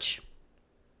church.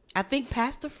 I think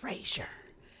Pastor Frazier,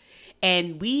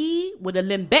 and we were the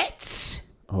Limbettes.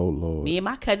 Oh Lord. Me and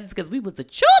my cousins, because we was the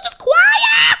children's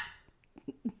choir.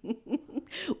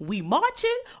 We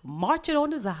marching on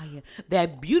the Zion,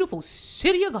 that beautiful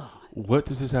city of God. What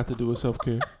does this have to do with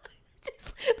self-care?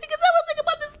 Because I was thinking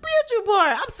about the spiritual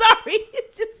part. I'm sorry.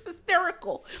 It's just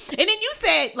hysterical. And then you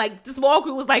said, the small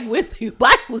group was like Wednesday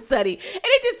Bible study. And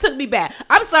it just took me back.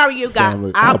 I'm sorry, you guys.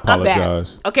 I apologize.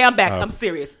 I'm back. Okay, I'm back. I'm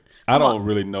serious. I don't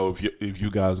really know if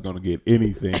you guys are going to get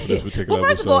anything for this particular Well,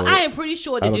 first episode. of all, I am pretty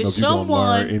sure that there's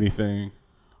someone anything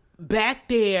back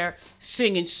there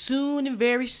singing soon and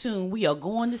very soon we are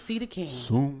going to see the King.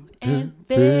 Soon and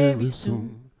very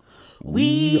soon.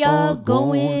 We are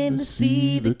going to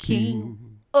see the King.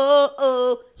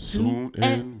 Soon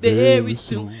and very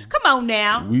soon. Come on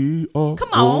now. We are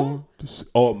going to see.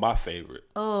 Oh, my favorite.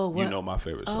 Oh, what? You know my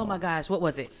favorite song. Oh, my gosh. What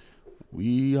was it?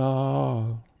 We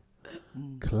are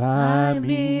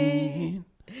climbing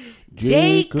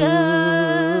Jacob's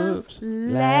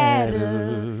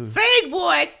ladder. Sing,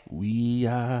 boy. We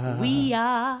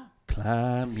are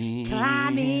climbing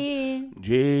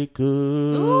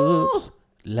Jacob's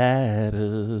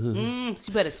ladder. You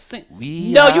better sing.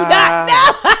 You not.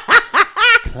 No.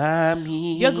 Climb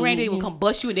me. Your granddaddy will come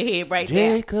bust you in the head right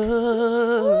Jacob's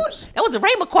there. That was the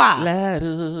Rainbow Choir. ladder.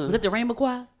 Was that the Rainbow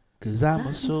Choir? 'Cause I'm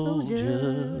a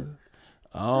soldier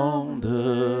on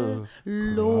the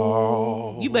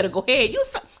cross. You better go ahead.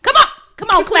 Come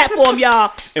on, clap for him,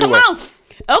 y'all. Anyway, come on.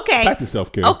 Okay. Back to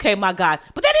self-care. Okay, my God.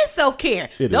 But that is self-care.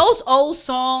 Those old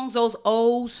songs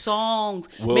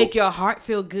make your heart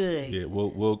feel good. Yeah,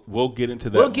 we'll get into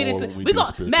that. We'll get into when we we do go.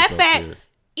 spiritual Matter of fact, self-care.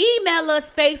 email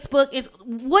us, Facebook. Is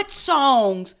what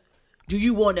songs do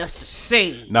you want us to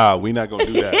sing? Nah, we're not gonna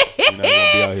do that. We're not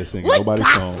gonna be out here singing what nobody's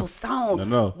gospel songs.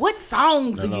 No. What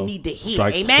songs do you need to hear?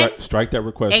 Amen. Strike that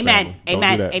request. Amen. Family. Amen.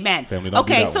 Don't do that. Amen. Family, don't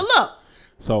do okay, that so one. look.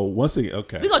 So once again,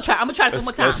 okay, I'm gonna try this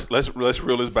one more time. Let's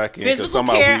reel this back in. Physical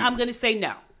care, I'm gonna say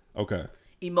no. Okay.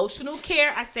 Emotional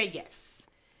care, I say yes.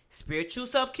 Spiritual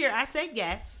self-care, I said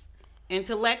yes.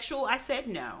 Intellectual, I said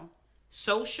no.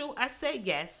 Social, I said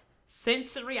yes.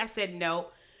 Sensory, I said no.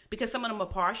 Because some of them are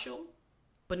partial,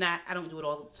 but I don't do it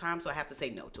all the time, so I have to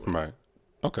say no to it. Right.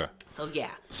 Okay. So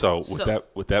yeah. So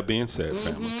with that being said,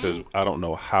 family, because I don't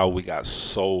know how we got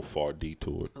so far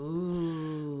detoured.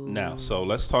 Ooh. Now, so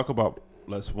let's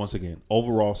once again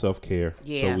overall self-care.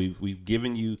 Yeah. So we've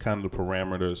given you kind of the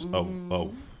parameters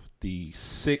of the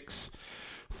 6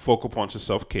 focal points of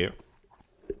self-care.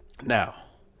 Now,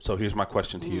 so here's my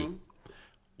question to you: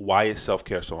 why is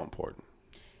self-care so important?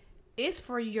 It's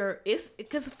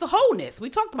because for wholeness.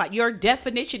 We talked about your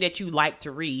definition that you like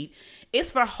to read. It's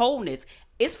for wholeness.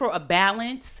 It's for a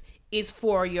balance. It's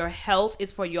for your health.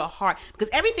 It's for your heart. Because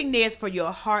everything there is for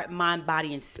your heart, mind,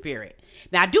 body, and spirit.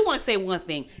 Now, I do want to say one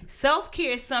thing.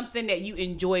 Self-care is something that you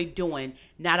enjoy doing,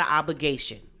 not an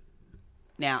obligation.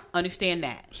 Now, understand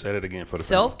that. Say it again for the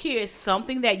self-care is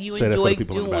something that you Say enjoy that for the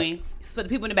people doing. in the back. It's for the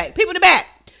people in the back. People in the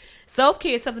back.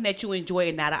 Self-care is something that you enjoy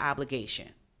and not an obligation,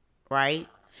 right?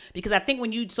 Because I think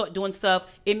when you start doing stuff,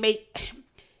 it's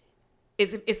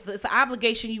an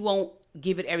obligation. You won't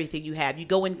give it everything you have. You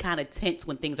go in kind of tense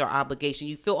when things are obligation.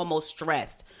 You feel almost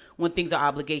stressed when things are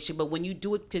obligation. But when you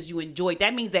do it because you enjoy it,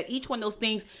 that means that each one of those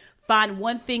things, find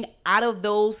one thing out of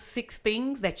those 6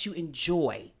 things that you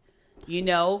enjoy, in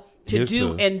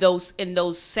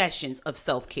those sessions of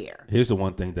self-care. Here's the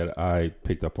one thing that I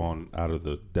picked up on out of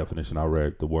the definition I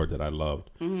read, the word that I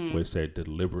loved, where it said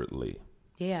deliberately.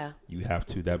 Yeah.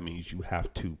 That means you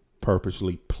have to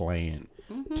purposely plan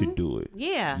to do it.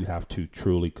 Yeah. You have to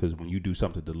truly, because when you do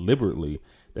something deliberately,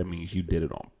 that means you did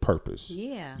it on purpose.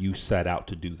 Yeah. You set out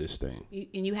to do this thing.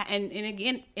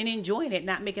 And enjoying it,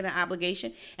 not making it an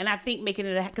obligation. And I think making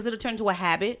it, because it'll turn into a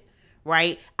habit,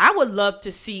 right? I would love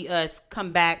to see us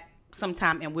come back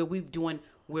sometime and where we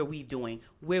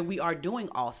are doing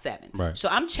all 7. Right. So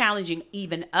I'm challenging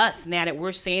even us now that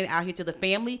we're saying out here to the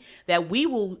family that we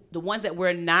will, the ones that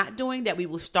we're not doing, that we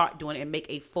will start doing and make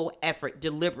a full effort,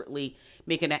 deliberately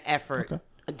making an effort. Okay.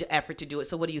 The effort to do it.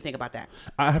 So what do you think about that?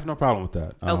 I have no problem with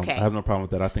that. Okay. I have no problem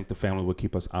with that. I think the family will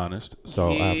keep us honest.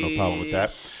 So I have no problem with that.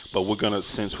 But we're going to,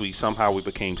 since we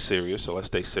became serious, so let's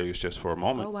stay serious just for a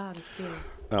moment. Oh, wow. That's scary.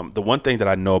 The one thing that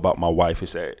I know about my wife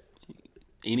is that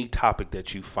any topic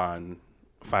that you find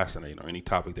fascinating or any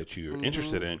topic that you're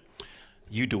interested in,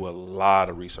 you do a lot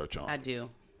of research on. I do.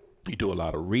 You do a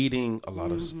lot of reading, a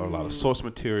lot of source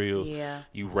material. Yeah.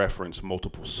 You reference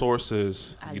multiple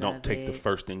sources. You don't love take the it.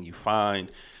 first thing you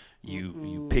find.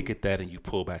 You pick at that and you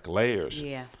pull back layers.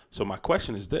 Yeah. So my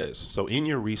question is this. So in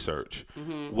your research,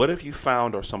 what have you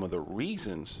found are some of the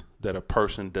reasons that a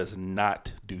person does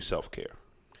not do self-care?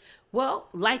 Well,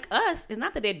 like us, it's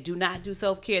not that they do not do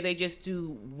self-care. They just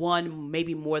do one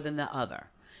maybe more than the other.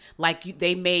 Like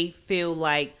they may feel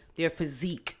like their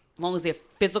physique, as long as their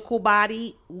physical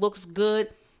body looks good,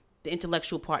 the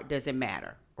intellectual part doesn't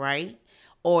matter, right?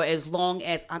 Or as long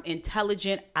as I'm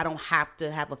intelligent, I don't have to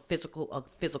have a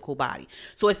physical body.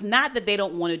 So it's not that they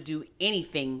don't want to do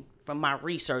anything from my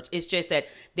research. It's just that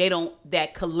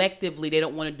that collectively they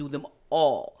don't want to do them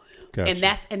all. Gotcha.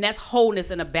 And that's wholeness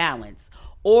and a balance.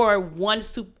 Or one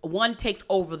takes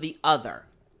over the other.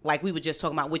 Like we were just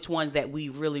talking about which ones that we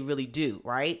really, really do,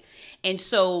 right?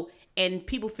 And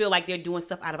people feel like they're doing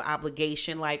stuff out of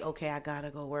obligation. Like, okay, I got to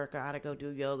go work. I got to go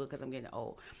do yoga because I'm getting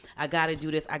old. I got to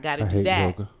do this. I got to do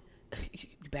that. Yoga.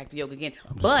 Back to yoga again.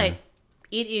 But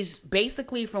it is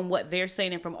basically from what they're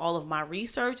saying and from all of my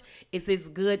research, it's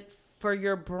good for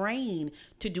your brain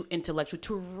to do intellectual,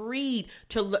 to read,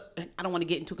 to look. I don't want to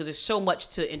get into because there's so much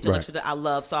to intellectual that I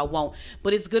love, so I won't.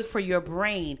 But it's good for your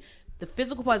brain. The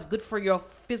physical part is good for your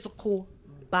physical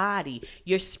body.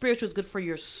 Your spiritual is good for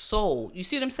your soul. You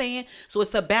see what I'm saying? So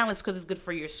it's a balance because it's good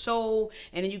for your soul.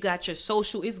 And then you got your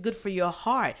social. It's good for your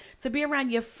heart. To be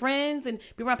around your friends and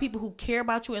be around people who care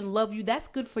about you and love you, that's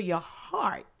good for your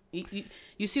heart.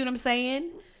 You see what I'm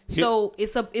saying? So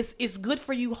it's good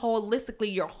for you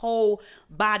holistically, your whole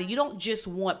body. You don't just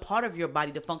want part of your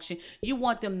body to function. You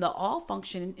want them to all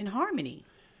function in harmony.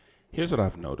 Here's what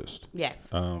I've noticed. Yes.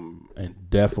 And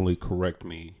definitely correct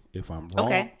me if I'm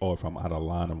wrong or if I'm out of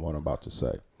line on what I'm about to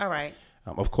say. All right.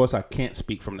 Of course, I can't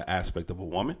speak from the aspect of a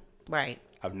woman. Right.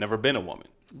 I've never been a woman.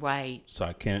 Right. So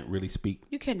I can't really speak.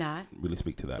 You cannot. Really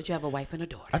speak to that. But you have a wife and a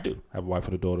daughter. I do. I have a wife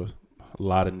and a daughter. A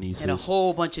lot of nieces. And a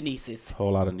whole bunch of nieces. A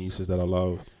whole lot of nieces that I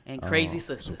love. And crazy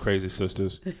sisters. Some crazy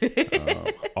sisters.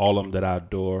 All of them that I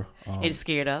adore. And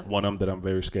scared of. One of them that I'm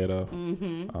very scared of.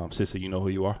 Sister, you know who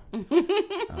you are.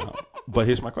 But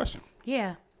here's my question.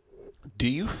 Yeah. Do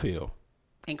you feel...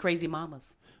 And crazy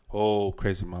mamas. Oh,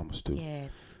 crazy mamas too.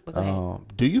 Yes. But go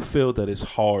ahead. Do you feel that it's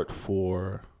hard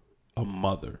for a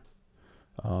mother,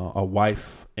 a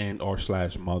wife and or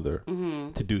 / mother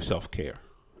to do self-care?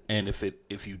 And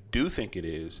if you do think it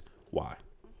is, why?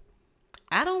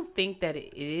 I don't think that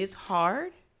it is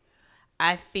hard.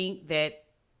 I think that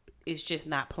it's just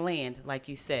not planned, like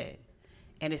you said,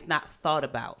 and it's not thought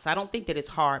about. So I don't think that it's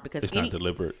hard because it's not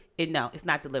deliberate. No, it's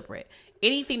not deliberate.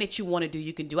 Anything that you want to do,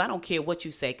 you can do. I don't care what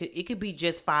you say. It could be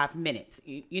just 5 minutes.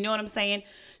 You know what I'm saying?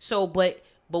 So, but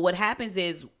what happens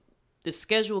is the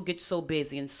schedule gets so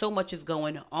busy and so much is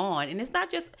going on, and it's not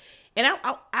just. And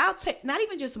I'll take not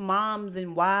even just moms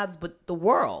and wives, but the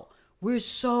world. We're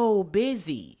so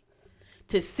busy.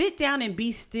 To sit down and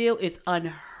be still is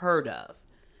unheard of.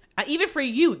 Even for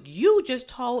you just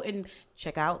told and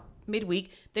check out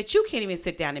midweek that you can't even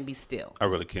sit down and be still. I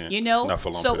really can't. You know? Not for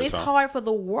a long so period it's of time. hard for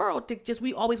the world to just,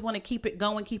 we always want to keep it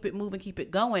going, keep it moving, keep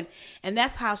it going. And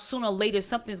that's how sooner or later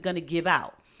something's going to give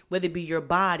out, whether it be your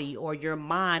body or your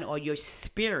mind or your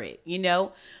spirit, you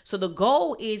know? So the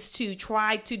goal is to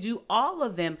try to do all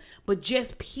of them, but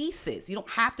just pieces. You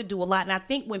don't have to do a lot. And I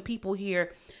think when people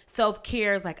hear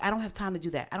self-care, it's like, I don't have time to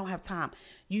do that. I don't have time.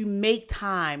 You make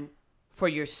time for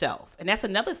yourself. And that's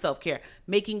another self-care,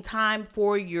 making time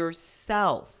for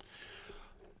yourself.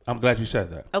 I'm glad you said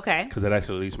that. Okay. Because that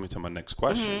actually leads me to my next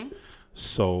question.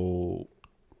 So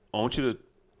I want you to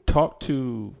talk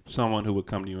to someone who would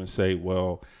come to you and say,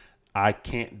 well, I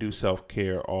can't do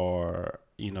self-care, or,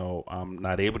 you know, I'm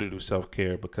not able to do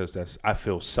self-care because I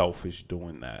feel selfish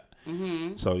doing that.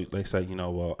 So they say, you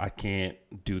know, well, I can't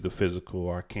do the physical,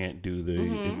 or I can't do the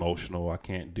emotional, I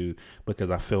can't do, because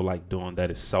I feel like doing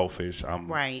that is selfish.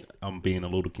 I'm being a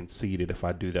little conceited if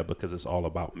I do that because it's all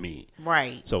about me.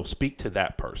 Right. So speak to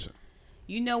that person.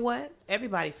 You know what?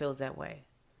 Everybody feels that way,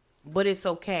 but it's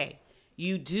okay.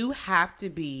 You do have to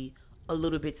be a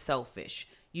little bit selfish.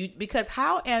 Because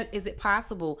how is it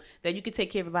possible that you can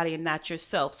take care of everybody and not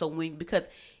yourself? Because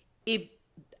if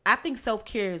I think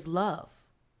self-care is love.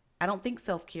 I don't think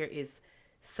self-care is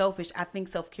selfish. I think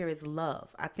self-care is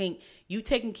love. I think you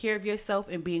taking care of yourself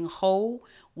and being whole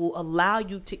will allow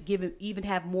you to even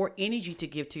have more energy to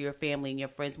give to your family and your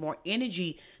friends, more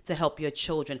energy to help your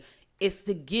children. It's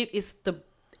the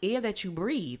air that you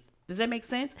breathe. Does that make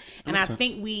sense? And I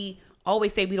think we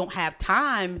always say we don't have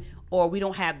time, or we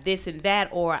don't have this and that,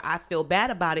 or I feel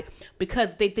bad about it,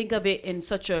 because they think of it in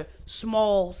such a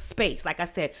small space. Like I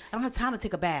said, I don't have time to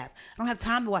take a bath. I don't have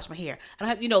time to wash my hair. I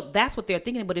don't have, that's what they're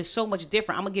thinking, but it's so much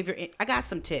different. I got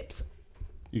some tips.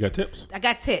 You got tips? I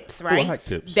got tips, right? I like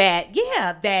tips. That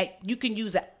you can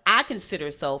use that I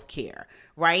consider self-care,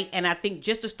 right? And I think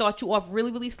just to start you off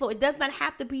really, really slow, it does not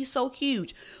have to be so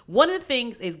huge. One of the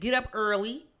things is get up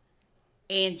early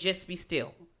and just be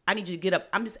still. I need you to get up.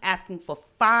 I'm just asking for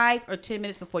 5 or 10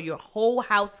 minutes before your whole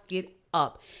house get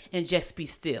up and just be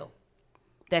still.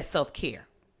 That's self-care.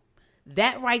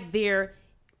 That right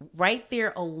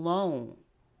there alone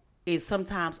is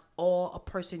sometimes all a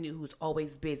person who's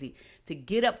always busy. To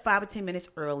get up 5 or 10 minutes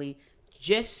early,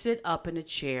 just sit up in a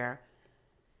chair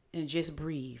and just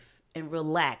breathe and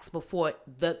relax before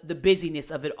the busyness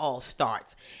of it all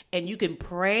starts. And you can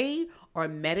pray or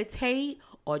meditate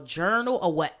or journal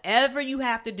or whatever you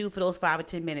have to do for those 5 or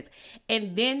 10 minutes.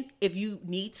 And then if you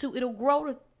need to, it'll grow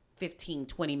to 15,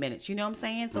 20 minutes. You know what I'm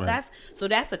saying? So right.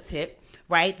 that's a tip,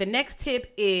 right? The next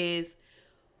tip is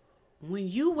when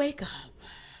you wake up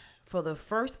for the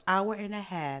first hour and a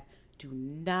half, do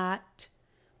not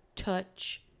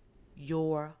touch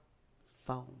your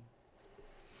phone.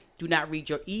 Do not read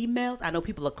your emails. I know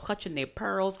people are clutching their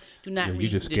pearls. Do not read. You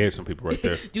just scared some people right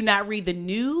there. Do not read the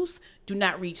news. Do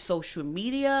not read social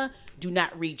media. Do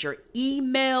not read your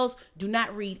emails. Do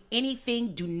not read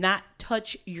anything. Do not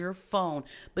touch your phone,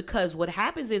 because what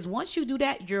happens is once you do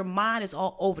that, your mind is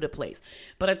all over the place.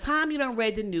 By the time you done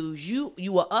read the news, you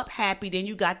were up happy, then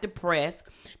you got depressed,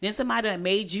 then somebody done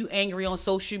made you angry on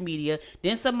social media,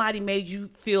 then somebody made you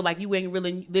feel like you ain't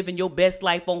really living your best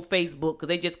life on Facebook because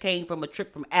they just came from a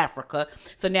trip from Africa,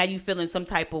 so now you feeling some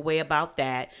type of way about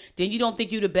that. Then you don't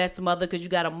think you the best mother because you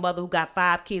got a mother who got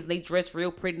 5 kids and they dress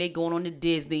real pretty and they going on to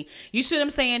Disney. You see what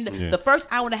I'm saying? Yeah. The first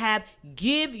hour and a half,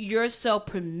 give yourself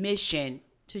permission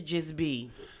to just be.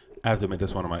 I have to admit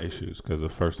that's one of my issues because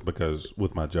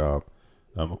with my job,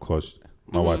 of course,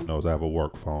 my wife knows I have a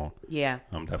work phone. Yeah.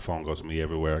 That phone goes with me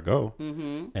everywhere I go,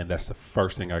 and that's the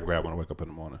first thing I grab when I wake up in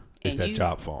the morning. It's that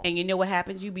job phone. And you know what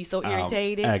happens? You be so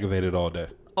irritated, aggravated all day.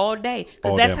 All day,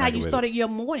 because that's how you started your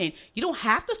morning. You don't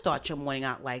have to start your morning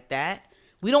out like that.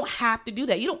 We don't have to do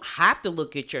that. You don't have to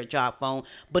look at your job phone,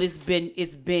 but it's been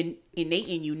innate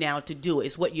in you now to do it.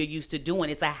 It's what you're used to doing.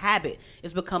 It's a habit.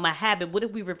 It's become a habit. What if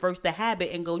we reverse the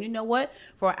habit and go, you know what?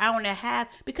 For an hour and a half,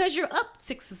 because you're up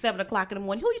 6 or 7 o'clock in the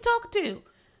morning, who are you talking to?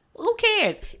 Who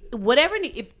cares? Whatever,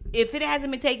 if it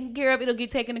hasn't been taken care of, it'll get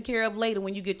taken care of later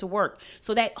when you get to work.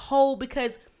 So that whole,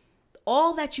 because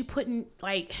all that you put in,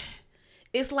 like,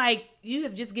 it's like you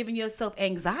have just given yourself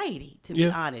anxiety, to be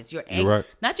honest. You're right.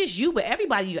 Not just you, but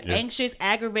everybody. You're anxious,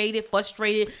 aggravated,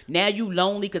 frustrated. Now you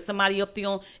lonely because somebody up there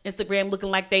on Instagram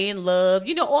looking like they in love.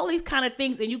 You know, all these kind of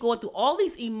things. And you going through all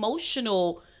these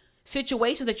emotional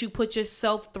situations that you put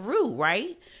yourself through,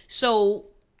 right? So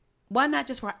why not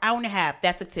just for an hour and a half?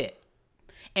 That's a tip.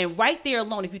 And right there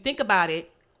alone, if you think about it,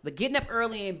 but getting up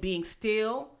early and being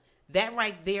still, that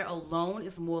right there alone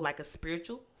is more like a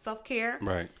spiritual self-care.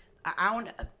 Right. An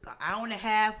hour and a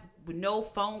half with no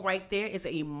phone right there is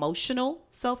an emotional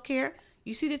self-care.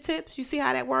 You see the tips? You see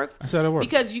how that works? I see how that works.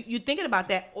 Because you're thinking about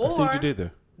that. Or, I see what you did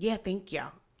there. Yeah, thank you.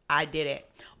 I did it.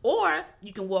 Or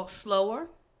you can walk slower.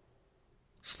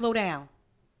 Slow down.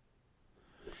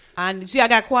 I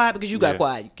got quiet because you got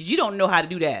quiet. Because you don't know how to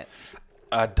do that.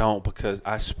 I don't, because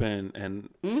I spend, and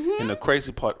the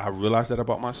crazy part, I realized that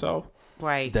about myself.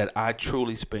 Right. That I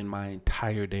truly spend my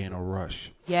entire day in a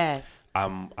rush. Yes.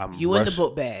 I'm you in the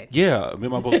book bag. Yeah, I'm in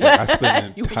my book bag. I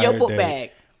spend the you entire in your book day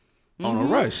bag. on a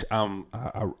rush.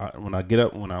 When I get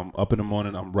up, when I'm up in the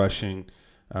morning, I'm rushing,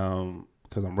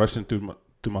 because I'm rushing through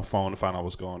my phone to find out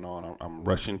what's going on. I'm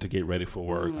rushing to get ready for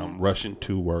work. I'm rushing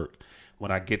to work. When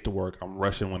I get to work, I'm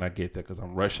rushing when I get there because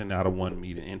I'm rushing out of one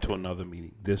meeting into another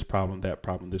meeting. This problem, that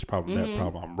problem, this problem, that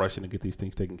problem. I'm rushing to get these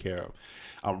things taken care of.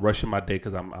 I'm rushing my day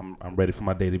because I'm ready for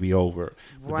my day to be over.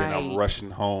 But then I'm rushing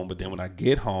home. But then when I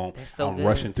get home, I'm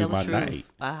rushing through my night.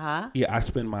 Yeah, I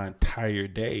spend my entire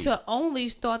day to only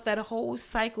start that whole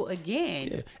cycle again.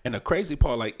 Yeah. And the crazy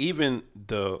part, like even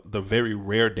the very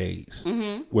rare days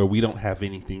where we don't have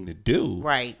anything to do.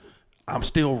 Right. I'm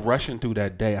still rushing through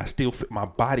that day. My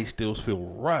body still feel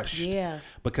rushed. Yeah.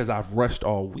 Because I've rushed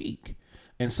all week.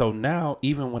 And so now,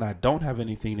 even when I don't have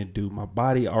anything to do, my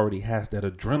body already has that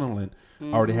adrenaline,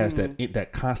 already has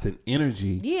that constant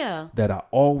energy. Yeah. That I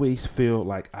always feel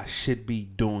like I should be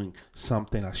doing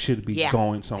something. I should be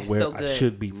going somewhere. I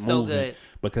should be moving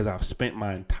because I've spent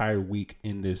my entire week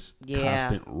in this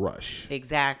constant rush.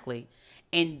 Exactly.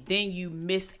 And then you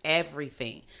miss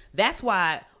everything. That's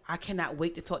why I cannot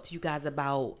wait to talk to you guys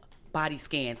about body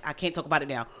scans. I can't talk about it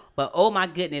now, but oh my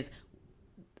goodness,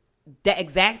 that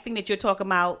exact thing that you're talking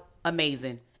about,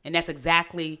 amazing. And that's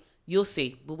exactly, you'll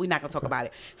see, but we're not going to talk about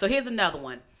it. So here's another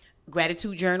one.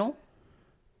 Gratitude journal.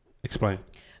 Explain.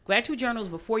 Gratitude journals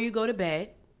before you go to bed.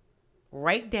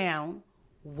 Write down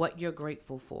what you're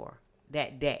grateful for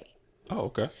that day. Oh,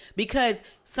 okay. Because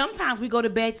sometimes we go to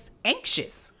bed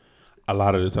anxious. A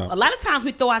lot of the time. A lot of times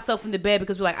we throw ourselves in the bed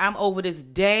because we're like, I'm over this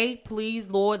day. Please,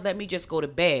 Lord, let me just go to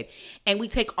bed. And we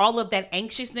take all of that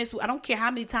anxiousness. I don't care how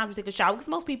many times you take a shower, because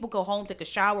most people go home, take a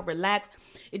shower, relax.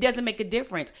 It doesn't make a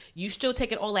difference. You still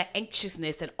taking all that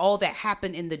anxiousness and all that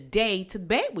happened in the day to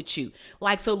bed with you.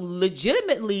 Like, so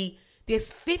legitimately,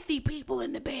 there's 50 people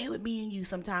in the bed with me and you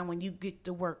sometime when you get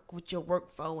to work with your work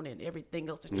phone and everything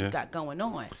else that you got going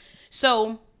on.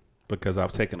 So... Because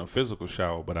I've taken a physical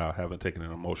shower, but I haven't taken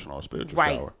an emotional or spiritual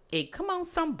shower. Hey, come on,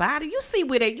 somebody. You see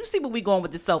where we're going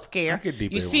with the self-care.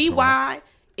 You see why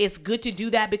it's good to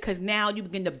do that, because now you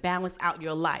begin to balance out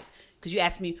your life. Because you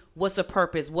ask me, what's the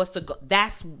purpose? What's the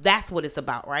that's what it's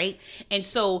about, right? And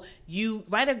so you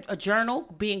write a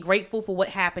journal being grateful for what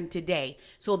happened today.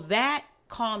 So that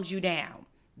calms you down.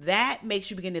 that makes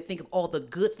you begin to think of all the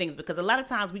good things, because a lot of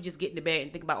times we just get into bed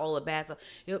and think about all the bad stuff.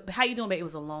 How you doing, babe? It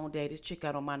was a long day. This chick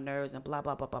got on my nerves and blah,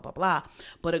 blah, blah, blah, blah, blah.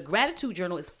 But a gratitude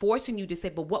journal is forcing you to say,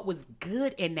 but what was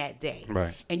good in that day?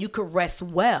 Right. And you could rest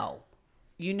well,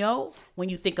 when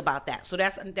you think about that. So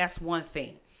that's one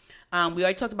thing. We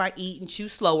already talked about eat and chew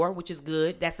slower, which is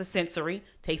good. That's a sensory.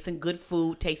 Tasting good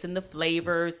food, tasting the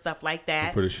flavors, stuff like that.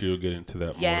 I'm pretty sure you'll get into that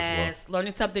more as Yes,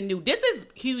 learning something new. This is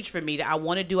huge for me that I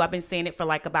want to do. I've been saying it for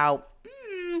like about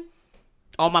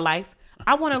all my life.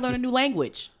 I want to learn a new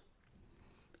language.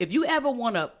 If you ever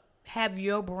want to have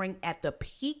your brain at the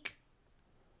peak,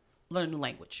 learn a new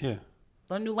language. Yeah.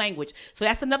 Learn a new language. So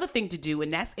that's another thing to do,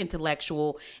 and that's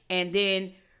intellectual. And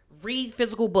then read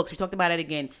physical books. We talked about it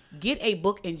again. Get a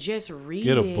book and just read it.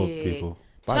 Get a book, people.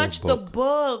 Buy Touch the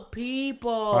book,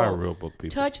 people. Buy a real book,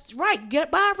 people.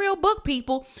 Buy a real book,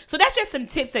 people. So that's just some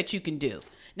tips that you can do.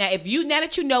 Now, now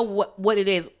that you know what it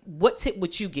is, what tip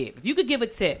would you give? If you could give a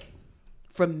tip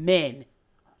for men,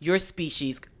 your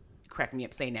species, crack me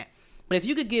up saying that, but if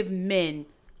you could give men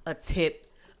a tip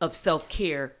of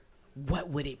self-care, what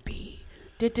would it be?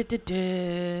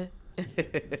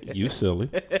 You silly.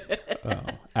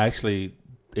 Actually,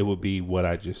 it would be what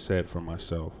I just said for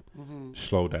myself.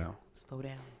 Slow down. Slow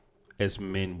down. As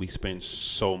men, we spend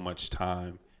so much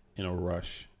time in a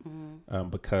rush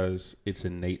because it's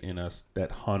innate in us,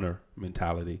 that hunter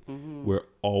mentality. We're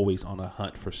always on a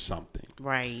hunt for something.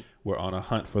 Right. We're on a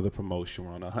hunt for the promotion.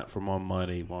 We're on a hunt for more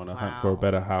money. We're on a hunt for a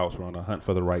better house. We're on a hunt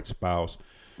for the right spouse.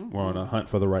 We're on a hunt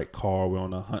for the right car. We're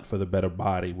on a hunt for the better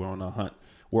body. We're on a hunt.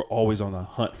 We're always on a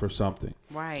hunt for something.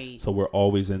 Right. So we're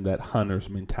always in that hunter's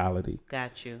mentality.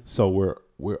 Got you. So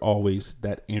we're always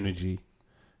that energy,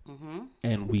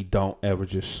 and we don't ever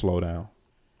just slow down.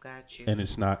 Got you. And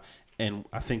it's not. And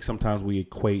I think sometimes we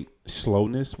equate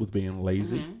slowness with being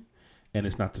lazy, and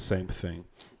it's not the same thing.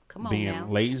 Come on, being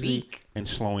lazy and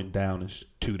slowing down is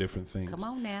two different things. Come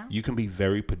on now. You can be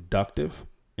very productive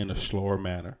in a slower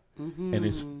manner, and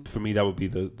it's, for me, that would be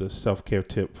the self-care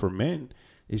tip for men,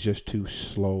 is just to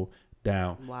slow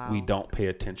down. Wow. We don't pay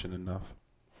attention enough.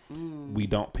 We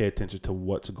don't pay attention to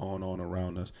what's going on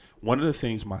around us. One of the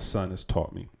things my son has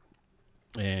taught me,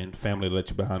 and family, let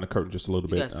you behind the curtain just a little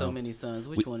bit. You got so many sons.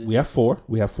 Which one is we have four.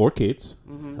 We have 4 kids.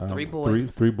 3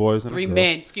 boys. Three boys and 3 a girl.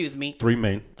 men, excuse me. 3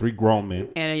 men, 3 grown men.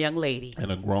 And a young lady.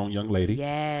 And a grown young lady.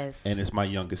 Yes. And it's my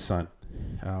youngest son.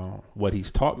 What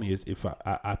he's taught me is, if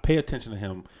I pay attention to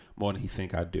him more than he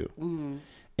think I do.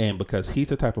 And because he's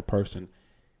the type of person,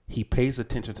 he pays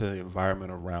attention to the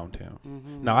environment around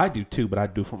him. Now, I do too, but I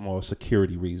do for more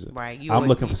security reason. Right. I'm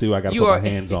looking to see what I got to put my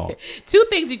hands on. 2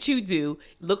 things that you do: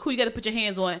 look who you got to put your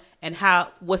hands on, and how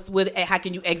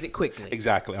can you exit quickly.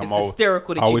 Exactly. It's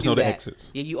hysterical that I always you do know that. the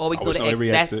exits. Yeah, you always know the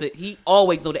exits. He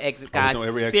always know the exits, guys.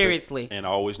 Seriously. And I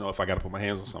always know if I got to put my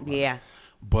hands on something. Yeah.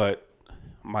 But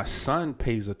my son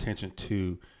pays attention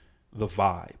to the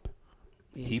vibe.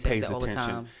 Yeah, he pays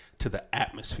attention to the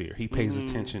atmosphere. He pays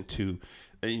attention to,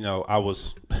 I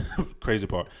was crazy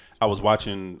part. I was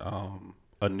watching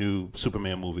a new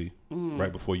Superman movie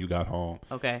right before you got home.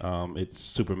 Okay. It's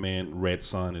Superman Red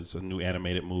Sun. It's a new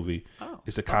animated movie. Oh,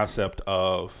 it's a concept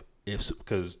of,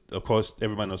 because of course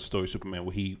everybody knows the story of Superman,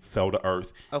 where he fell to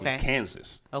Earth in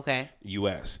Kansas,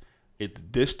 U.S.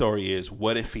 This story is,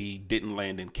 what if he didn't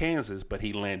land in Kansas, but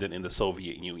he landed in the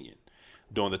Soviet Union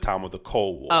during the time of the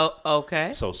Cold War? Oh,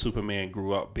 okay. So Superman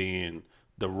grew up being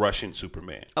the Russian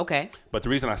Superman. Okay. But the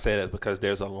reason I say that is because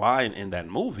there's a line in that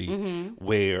movie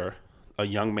where a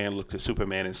young man looked at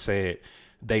Superman and said,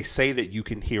 "They say that you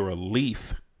can hear a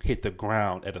leaf hit the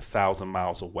ground at 1,000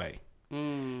 miles away."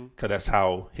 Because that's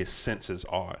how his senses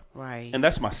are. Right. And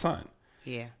that's my son.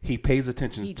 Yeah. He pays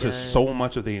attention to so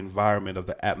much of the environment, of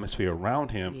the atmosphere around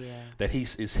him, that he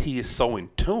is so in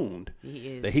tuned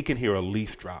that he can hear a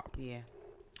leaf drop. Yeah.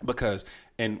 Because,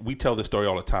 and we tell this story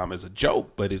all the time as a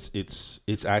joke, but it's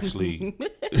actually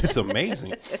it's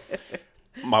amazing.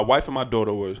 My wife and my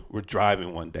daughter were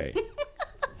driving one day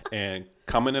and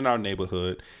coming in our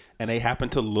neighborhood, and they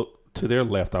happened to look to their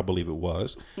left, I believe it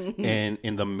was, and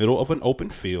in the middle of an open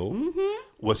field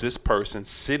was this person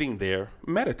sitting there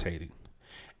meditating.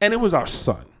 And it was our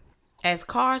son. As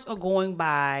cars are going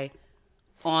by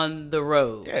on the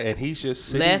road. Yeah, and he's just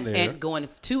sitting left there. And going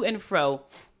to and fro.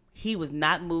 He was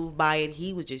not moved by it.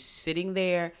 He was just sitting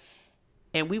there.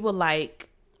 And we were like,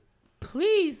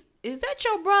 "Please, is that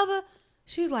your brother?"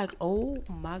 She's like, "Oh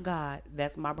my God,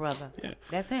 that's my brother. Yeah.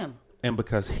 That's him." And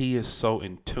because he is so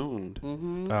in tune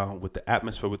with the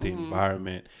atmosphere, with the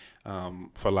environment,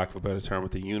 for lack of a better term,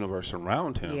 with the universe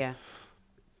around him. Yeah.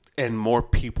 And more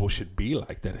people should be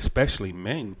like that, especially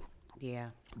men.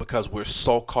 Yeah. Because we're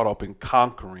so caught up in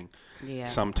conquering Yeah.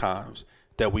 sometimes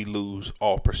that we lose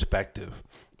all perspective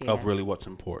of Yeah. really what's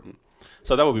important.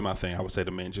 So that would be my thing. I would say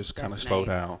to men, just kind of That's slow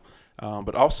nice. down.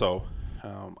 But also,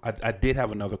 I did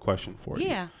have another question for you.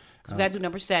 Yeah. Because we got to do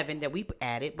number 7 that we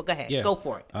added. But go ahead. Yeah. Go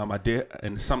for it. I did,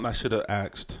 and it's something I should have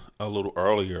asked a little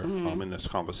earlier in this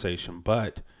conversation.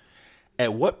 But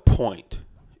at what point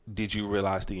did you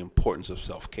realize the importance of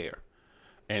self-care?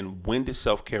 And when did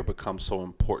self-care become so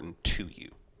important to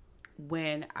you?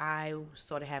 When I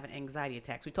started having anxiety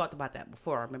attacks. We talked about that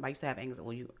before. Remember, I used to have anxiety.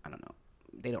 Well, I don't know.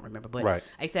 They don't remember. But Right.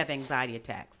 I used to have anxiety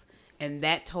attacks. And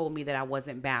that told me that I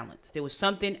wasn't balanced. There was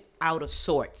something out of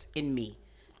sorts in me,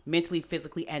 mentally,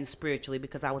 physically, and spiritually,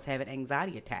 because I was having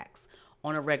anxiety attacks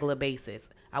on a regular basis.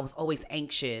 I was always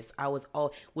anxious.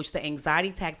 Which the anxiety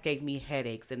attacks gave me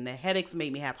headaches, and the headaches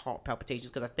made me have heart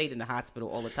palpitations because I stayed in the hospital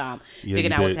all the time,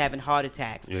 thinking I was having heart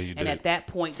attacks. Yeah, you and did. at that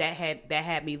point, that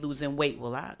had me losing weight.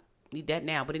 Well, I need that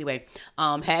now, but anyway,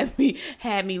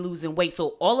 had me losing weight.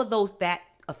 So all of those that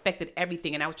affected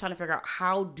everything, and I was trying to figure out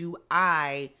how do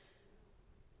I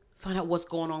find out what's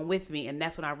going on with me, and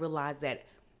that's when I realized that.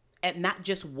 And not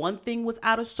just one thing was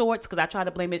out of sorts, because I tried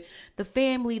to blame it, the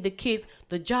family, the kids,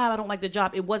 the job. I don't like the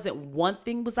job. It wasn't one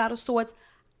thing was out of sorts.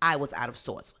 I was out of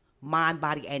sorts, mind,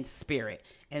 body, and spirit.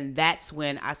 And that's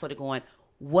when I started going,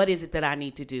 what is it that I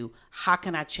need to do? How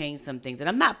can I change some things? And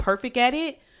I'm not perfect at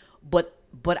it, but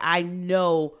I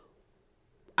know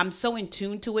I'm so in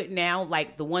tune to it now,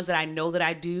 like the ones that I know that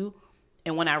I do.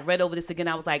 And when I read over this again,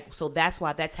 I was like, so that's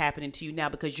why that's happening to you now,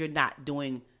 because you're not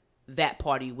doing that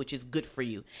part of you, which is good for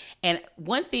you. And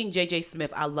one thing, JJ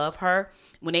Smith, I love her,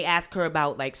 when they ask her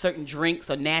about like certain drinks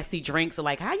or nasty drinks, or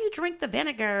like how you drink the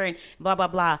vinegar and blah blah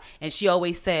blah, and she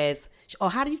always says, oh,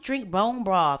 how do you drink bone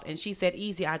broth? And she said,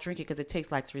 easy, I drink it because it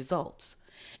tastes like results.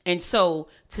 And so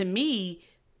to me,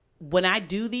 when I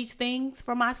do these things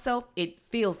for myself, it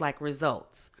feels like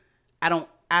results. I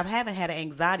haven't had an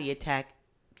anxiety attack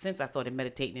since I started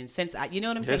meditating, and since you know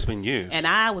what I'm saying? It's been years. And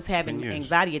I was having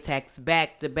anxiety attacks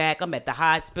back to back. I'm at the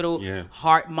hospital,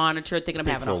 heart monitor, thinking I'm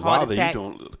having a heart attack. For a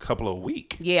while, you're doing a couple of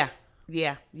weeks. Yeah.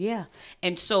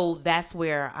 And so that's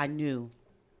where I knew,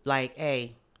 like,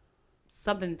 hey,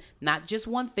 something, not just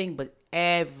one thing, but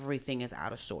everything is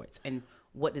out of sorts. And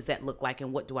what does that look like,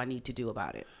 and what do I need to do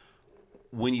about it?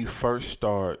 When you first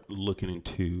start looking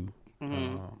into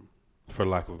for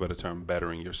lack of a better term,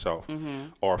 bettering yourself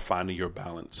or finding your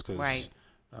balance, because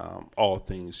all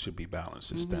things should be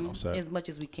balanced, as Thanos said. As much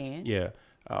as we can. Yeah.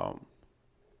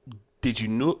 Did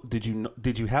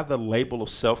you have the label of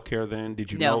self-care then?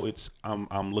 Did you know it's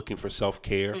I'm looking for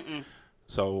self-care?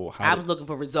 So I was looking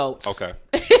for results. Okay.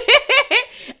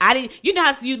 I didn't. You know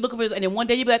how you looking for, and then one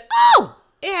day you be like, oh,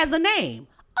 it has a name.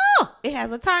 Oh, it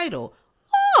has a title.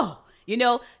 Oh. You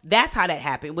know, that's how that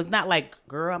happened. It was not like,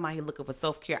 girl, I'm out here looking for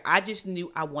self-care. I just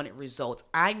knew I wanted results.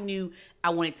 I knew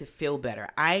I wanted to feel better.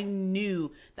 I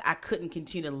knew that I couldn't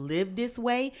continue to live this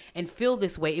way and feel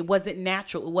this way. It wasn't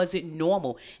natural. It wasn't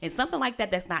normal. And something like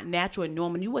that's not natural and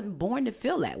normal. You wasn't born to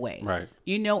feel that way. Right.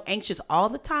 You know, anxious all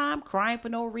the time, crying for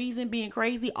no reason, being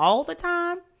crazy all the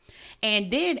time.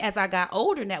 And then as I got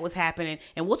older and that was happening,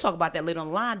 and we'll talk about that later on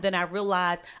the line, then I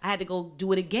realized I had to go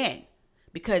do it again.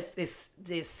 Because there's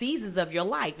seasons of your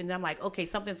life. And I'm like, okay,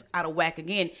 something's out of whack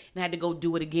again. And I had to go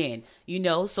do it again. You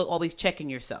know, so always checking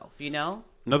yourself, you know?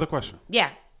 Another question.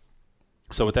 Yeah.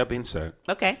 So with that being said.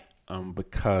 Okay.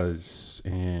 Because,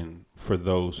 and for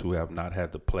those who have not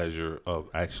had the pleasure of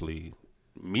actually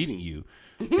meeting you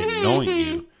and knowing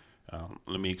you,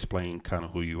 let me explain kind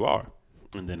of who you are.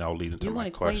 And then I'll lead into my question. You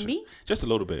want to explain me? Just a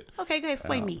little bit. Okay, go ahead,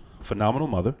 explain me. Phenomenal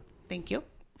mother. Thank you.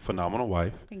 Phenomenal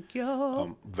wife. Thank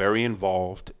you. Very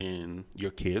involved in your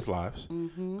kids' lives.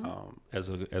 As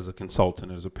a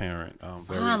consultant, as a parent.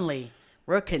 Finally,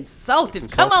 we're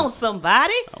consultants. Come on,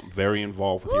 somebody. Very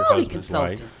involved with your husband's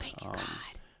life. Thank you, God.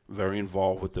 Very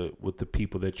involved with the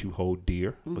people that you hold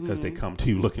dear because they come to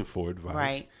you looking for advice.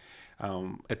 Right.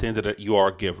 At the end of the day, you are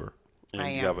a giver, and I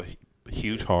am. you have a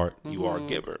huge heart. You are a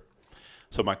giver.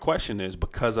 So my question is,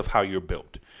 because of how you're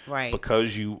built, right?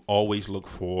 Because you always look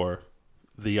for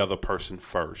the other person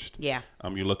first. Yeah.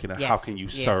 You're looking at how can you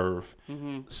serve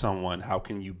someone? How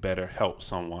can you better help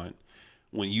someone?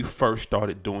 When you first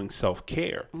started doing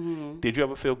self-care, did you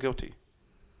ever feel guilty?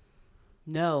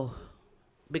 No,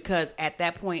 because at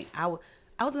that point I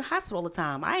was in the hospital all the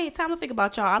time. I ain't time to think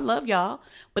about y'all. I love y'all,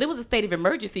 but it was a state of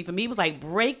emergency for me. It was like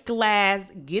break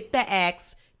glass, get the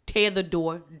axe, tear the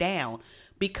door down,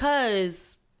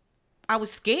 because I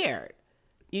was scared.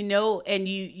 You know, and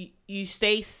you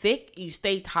stay sick, you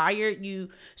stay tired,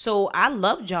 so I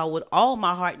loved y'all with all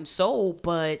my heart and soul,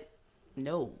 but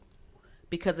no,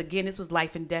 because again, this was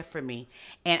life and death for me.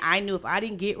 And I knew if I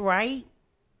didn't get right,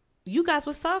 you guys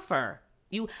would suffer.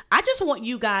 I just want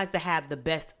you guys to have the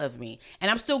best of me. And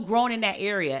I'm still growing in that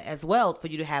area as well for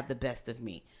you to have the best of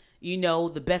me. You know,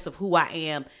 the best of who I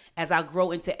am as I grow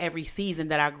into every season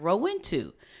that I grow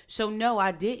into. So no,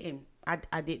 I didn't.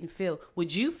 I didn't feel.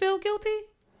 Would you feel guilty?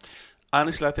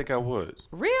 Honestly, I think I would.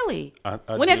 Really? I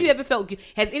when have you ever felt guilty?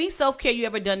 Has any self-care you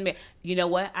ever done? You know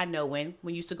what? I know when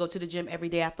you used to go to the gym every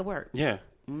day after work. Yeah.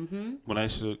 When I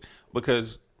used to,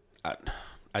 because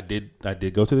I did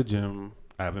go to the gym.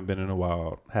 I haven't been in a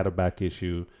while. Had a back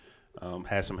issue.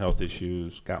 Had some health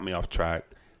issues. Got me off track.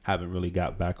 Haven't really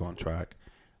got back on track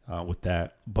with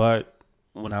that. But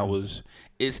when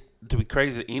it's to be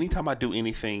crazy. Anytime I do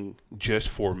anything just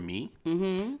for me,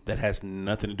 that has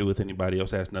nothing to do with anybody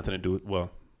else, has nothing to do with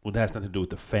it has nothing to do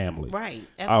with the family. Right.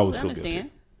 Absolutely. I always feel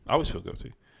guilty. I always feel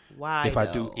guilty. Why? If I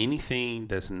do anything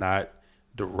that's not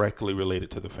directly related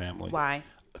to the family. Why?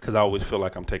 Because I always feel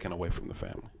like I'm taking away from the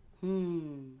family.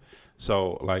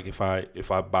 So like if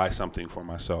I buy something for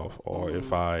myself, or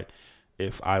if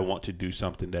I want to do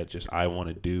something that just I want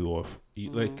to do, or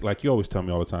if like you always tell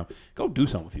me all the time, go do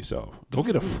something with yourself. Go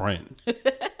get a friend.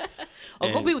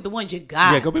 Or go be with the ones you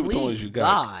got. Yeah, go be with the ones you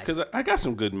got. Because I got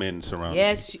some good men surrounding me.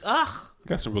 Yes.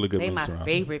 Got some really good men surrounding me. They my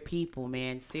favorite people,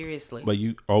 man. Seriously. But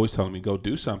you always telling me go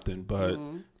do something. But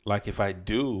like if I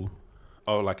do,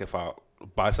 or like if I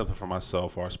buy something for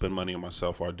myself, or spend money on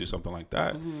myself, or do something like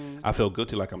that, I feel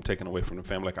guilty, like I'm taking away from the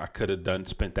family. Like I could have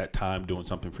spent that time doing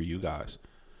something for you guys.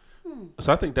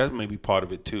 So I think that may be part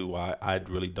of it too, why I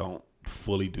really don't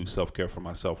fully do self-care for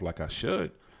myself like I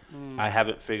should. I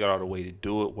haven't figured out a way to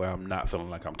do it where I'm not feeling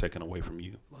like I'm taking away from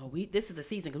you. Well, this is the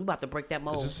season, because we're about to break that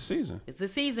mold. This is the season. It's the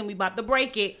season. We about to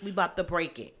break it. You want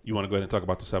to go ahead and talk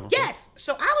about the 7? Yes.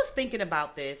 So I was thinking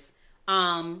about this,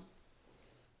 and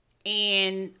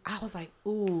I was like,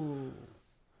 ooh,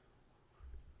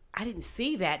 I didn't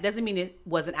see that. Doesn't mean it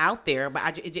wasn't out there,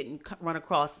 but it didn't run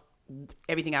across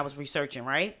everything I was researching,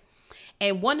 right?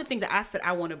 And one of the things that I said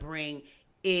I want to bring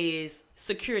is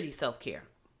security self-care.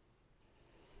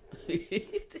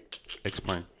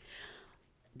 Explain.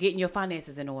 Getting your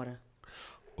finances in order.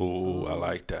 Ooh, I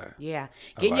like that. Yeah.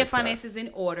 Getting your finances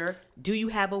in order. Do you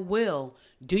have a will?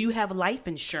 Do you have life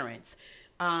insurance?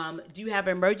 Do you have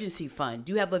an emergency fund?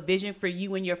 Do you have a vision for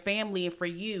you and your family and for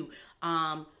you?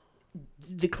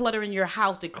 Decluttering your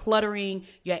house, decluttering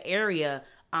your area.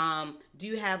 Do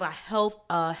you have a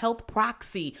health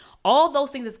proxy? All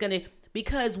those things is going to,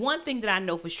 because one thing that I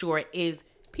know for sure is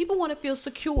people want to feel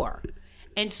secure.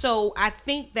 And so I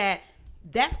think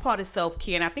that's part of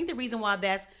self-care. And I think the reason why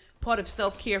that's part of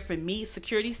self-care for me,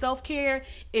 security self-care,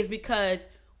 is because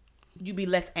you be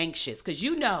less anxious. Because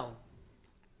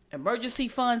emergency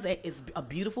funds is a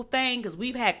beautiful thing, because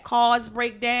we've had cars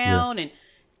break down and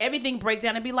everything break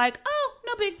down and be like, oh,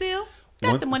 no big deal.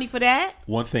 Got the money for that.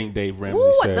 One thing Dave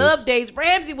Ramsey says. I love Dave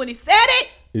Ramsey when he said it.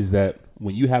 Is that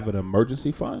when you have an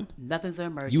emergency fund, nothing's an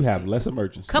emergency. You have less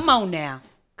emergencies. Come on now.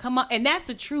 Come on. And that's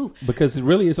the truth. Because it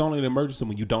really is only an emergency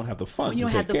when you don't have the funds. When you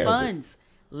don't have the funds.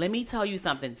 Let me tell you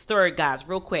something. Story, guys,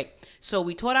 real quick. So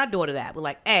we taught our daughter that. We're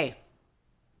like, hey,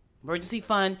 emergency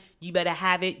fund, you better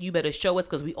have it. You better show us,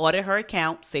 because we audit her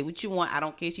account. Say what you want. I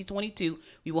don't care. She's 22.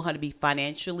 We want her to be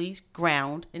financially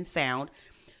ground and sound.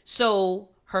 So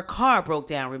her car broke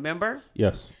down, remember?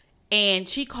 Yes. And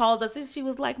she called us and she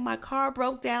was like, my car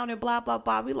broke down and blah, blah,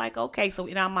 blah. We like, okay. So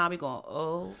in our mind, we going,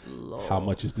 oh, Lord. How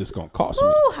much is this going to cost me?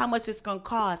 How much is going to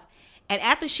cost? And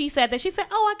after she said that, she said,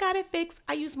 oh, I got it fixed.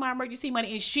 I used my emergency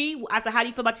money. And I said, how do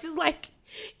you feel about it? She's like,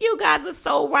 you guys are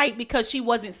so right, because she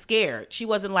wasn't scared. She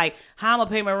wasn't like, how I'm going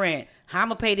to pay my rent? How I'm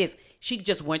going to pay this? She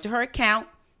just went to her account,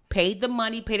 paid the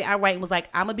money, paid it outright, and was like,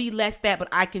 I'm going to be less that, but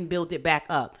I can build it back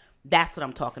up. That's what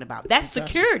I'm talking about. That's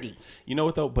security. You know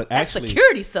what, though? But that's actually,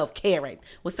 security self-care. Right?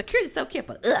 Well, security self-care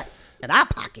for us in our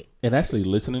pocket. And actually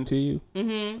listening to you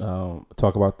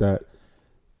talk about that,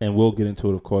 and we'll get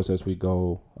into it, of course, as we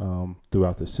go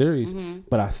throughout the series.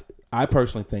 But I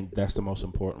personally think that's the most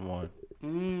important one.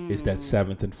 Is that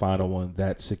 7th and final one,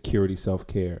 that security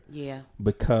self-care. Yeah.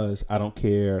 Because I don't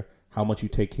care how much you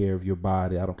take care of your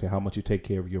body. I don't care how much you take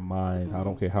care of your mind. I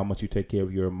don't care how much you take care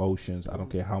of your emotions. I don't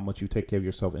care how much you take care of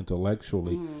yourself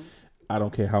intellectually. I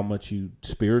don't care how much you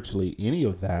spiritually, any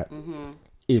of that.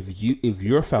 If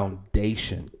your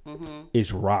foundation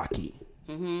is rocky,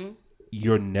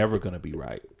 you're never going to be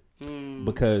right.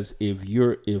 Because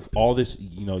if all this,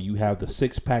 you have the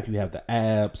 6-pack, you have the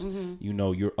abs,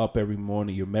 you're up every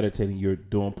morning, you're meditating, you're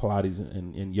doing Pilates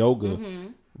and yoga,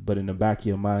 but in the back of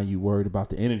your mind, you worried about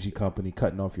the energy company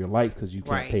cutting off your lights because you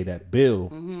can't pay that bill,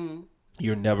 and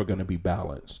you're never going to be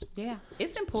balanced. Yeah,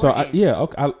 it's So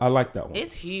important. I like that one.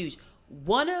 It's huge.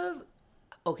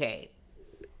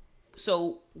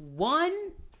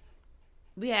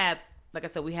 We have, like I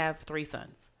said, we have 3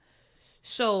 sons.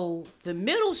 So the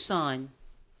middle son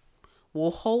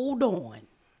will hold on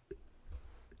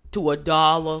to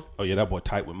 $1 Oh yeah, that boy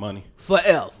tight with money.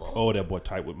 forever. Oh, that boy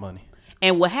tight with money.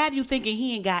 And will have you thinking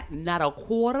he ain't got not a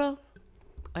quarter,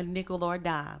 a nickel, or a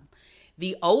dime.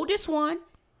 The oldest one,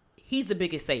 he's the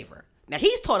biggest saver. Now,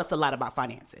 he's taught us a lot about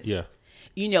finances. Yeah.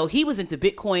 You know, he was into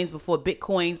Bitcoins before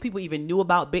Bitcoins. People even knew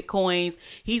about Bitcoins.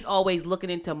 He's always looking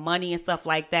into money and stuff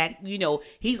like that. You know,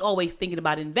 he's always thinking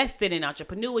about investing in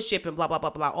entrepreneurship and blah, blah, blah,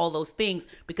 blah, all those things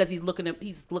because he's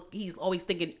always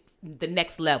thinking the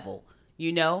next level,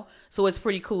 you know? So it's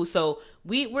pretty cool. So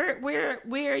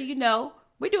we're you know,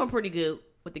 we're doing pretty good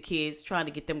with the kids, trying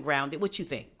to get them grounded. What you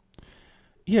think?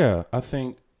 Yeah, I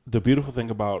think the beautiful thing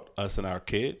about us and our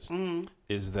kids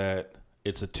is that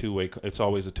it's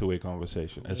always a two-way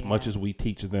conversation. As much as we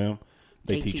teach them,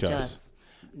 they teach us.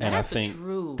 And I think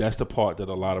that's the part that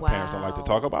a lot of parents don't like to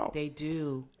talk about. They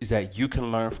do. Is that you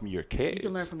can learn from your kids. You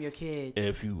can learn from your kids.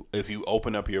 If you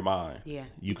open up your mind,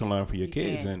 you can learn from your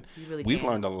kids. And we've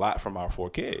learned a lot from our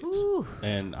 4 kids. Ooh.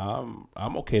 And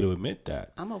I'm okay to admit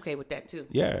that. I'm okay with that too.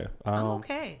 Yeah. I'm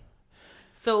okay.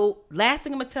 So last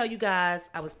thing I'm going to tell you guys,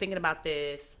 I was thinking about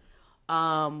this.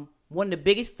 One of the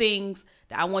biggest things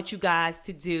that I want you guys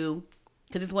to do,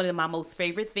 because it's one of my most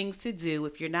favorite things to do,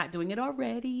 if you're not doing it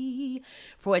already,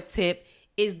 for a tip,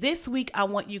 is this week I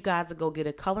want you guys to go get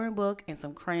a coloring book and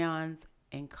some crayons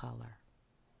and color.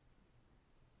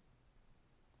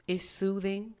 It's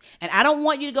soothing. And I don't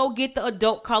want you to go get the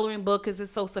adult coloring book because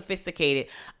it's so sophisticated.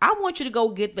 I want you to go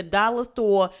get the dollar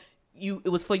store. It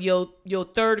was for your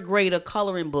 3rd grader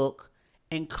coloring book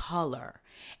and color.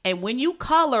 And when you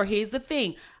color, here's the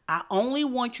thing. I only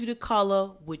want you to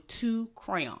color with 2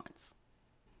 crayons.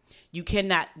 You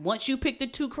cannot, once you pick the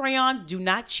 2 crayons, do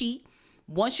not cheat.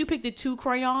 Once you pick the 2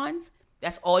 crayons,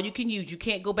 that's all you can use. You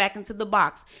can't go back into the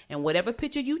box. And whatever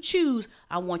picture you choose,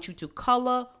 I want you to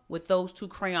color with those 2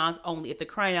 crayons only. If the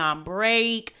crayon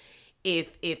break,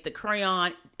 if the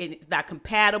crayon is not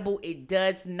compatible, it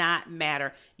does not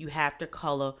matter. You have to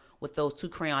color with those 2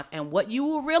 crayons. And what you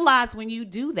will realize when you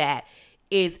do that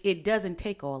is it doesn't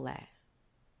take all that.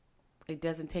 It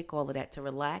doesn't take all of that to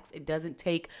relax. It doesn't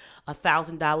take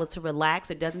 $1,000 to relax.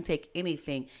 It doesn't take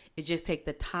anything. It just takes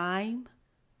the time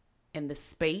and the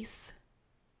space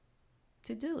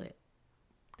to do it.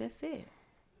 That's it.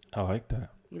 I like that.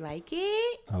 You like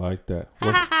it? I like that.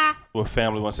 Well,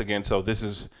 family, once again, so this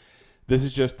is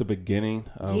just the beginning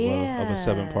of a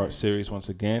 7-part series. Once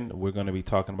again, we're going to be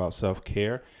talking about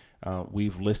self-care.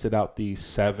 We've listed out the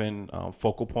 7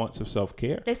 focal points of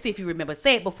self-care. Let's see if you remember.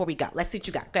 Say it before we go. Let's see what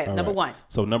you got. Go ahead. Number 1.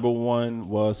 So number 1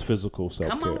 was physical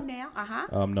self-care. Come on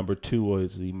now. Number 2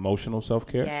 was emotional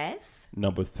self-care. Yes.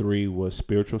 Number 3 was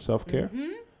spiritual self-care.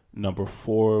 Mm-hmm. Number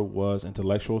 4 was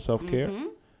intellectual self-care. Mm-hmm.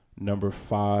 Number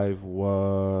 5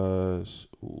 was...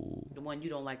 the one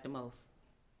you don't like the most.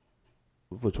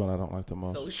 Which one I don't like the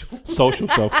most? Social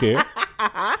self-care.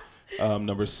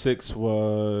 Number 6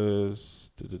 was...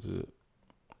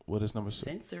 What is number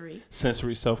 6?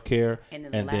 Sensory self-care.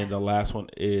 And then the last one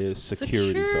is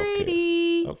security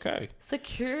self-care. Okay.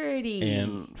 Security.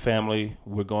 And family,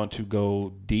 we're going to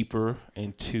go deeper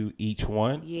into each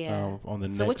one. Yeah. On the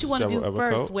next. So what you want to do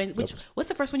first? What's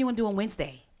the first one you want to do on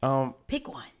Wednesday? Pick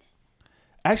one.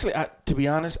 Actually, to be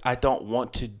honest, I don't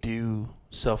want to do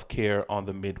self-care on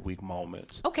the midweek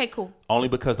moments. Okay, cool. Only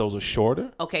because those are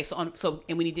shorter. Okay, and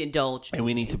we need to indulge. And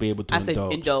we need to be able to indulge. I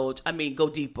said indulge. I mean, go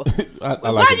deeper.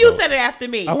 Why you said it after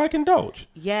me? I like indulge.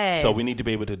 Yes. So we need to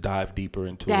be able to dive deeper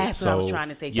into it. That's what I was trying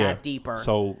to say, dive deeper.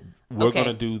 So we're going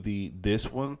to do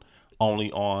this one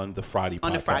only on the Friday podcast.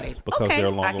 On the Fridays. Because they're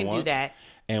longer I can ones. do that.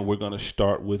 And we're going to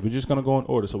start with, we're just going to go in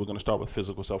order. So we're going to start with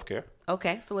physical self-care.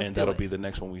 Okay, so let's do it. And that'll be the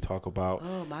next one we talk about.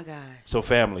 Oh, my God. So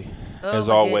family, as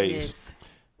always,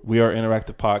 we are an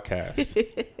interactive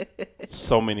podcast.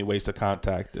 So many ways to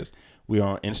contact us. We are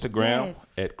on Instagram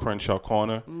at Crenshaw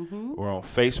Corner. Mm-hmm. We're on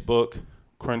Facebook,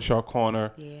 Crenshaw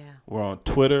Corner. Yeah. We're on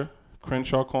Twitter,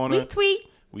 Crenshaw Corner.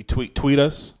 We tweet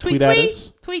us. Tweet at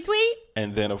us. Tweet.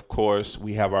 And then, of course,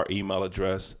 we have our email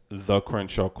address,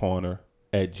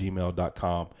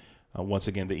 thecrenshawcorner@gmail.com. Once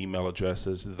again, the email address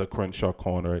is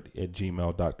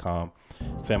thecrenshawcorner@gmail.com.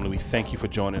 Family, we thank you for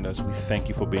joining us. We thank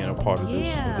you for being a part of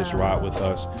this ride with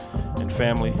us. And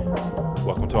family,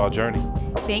 welcome to our journey.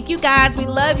 Thank you, guys. We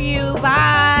love you.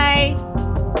 Bye.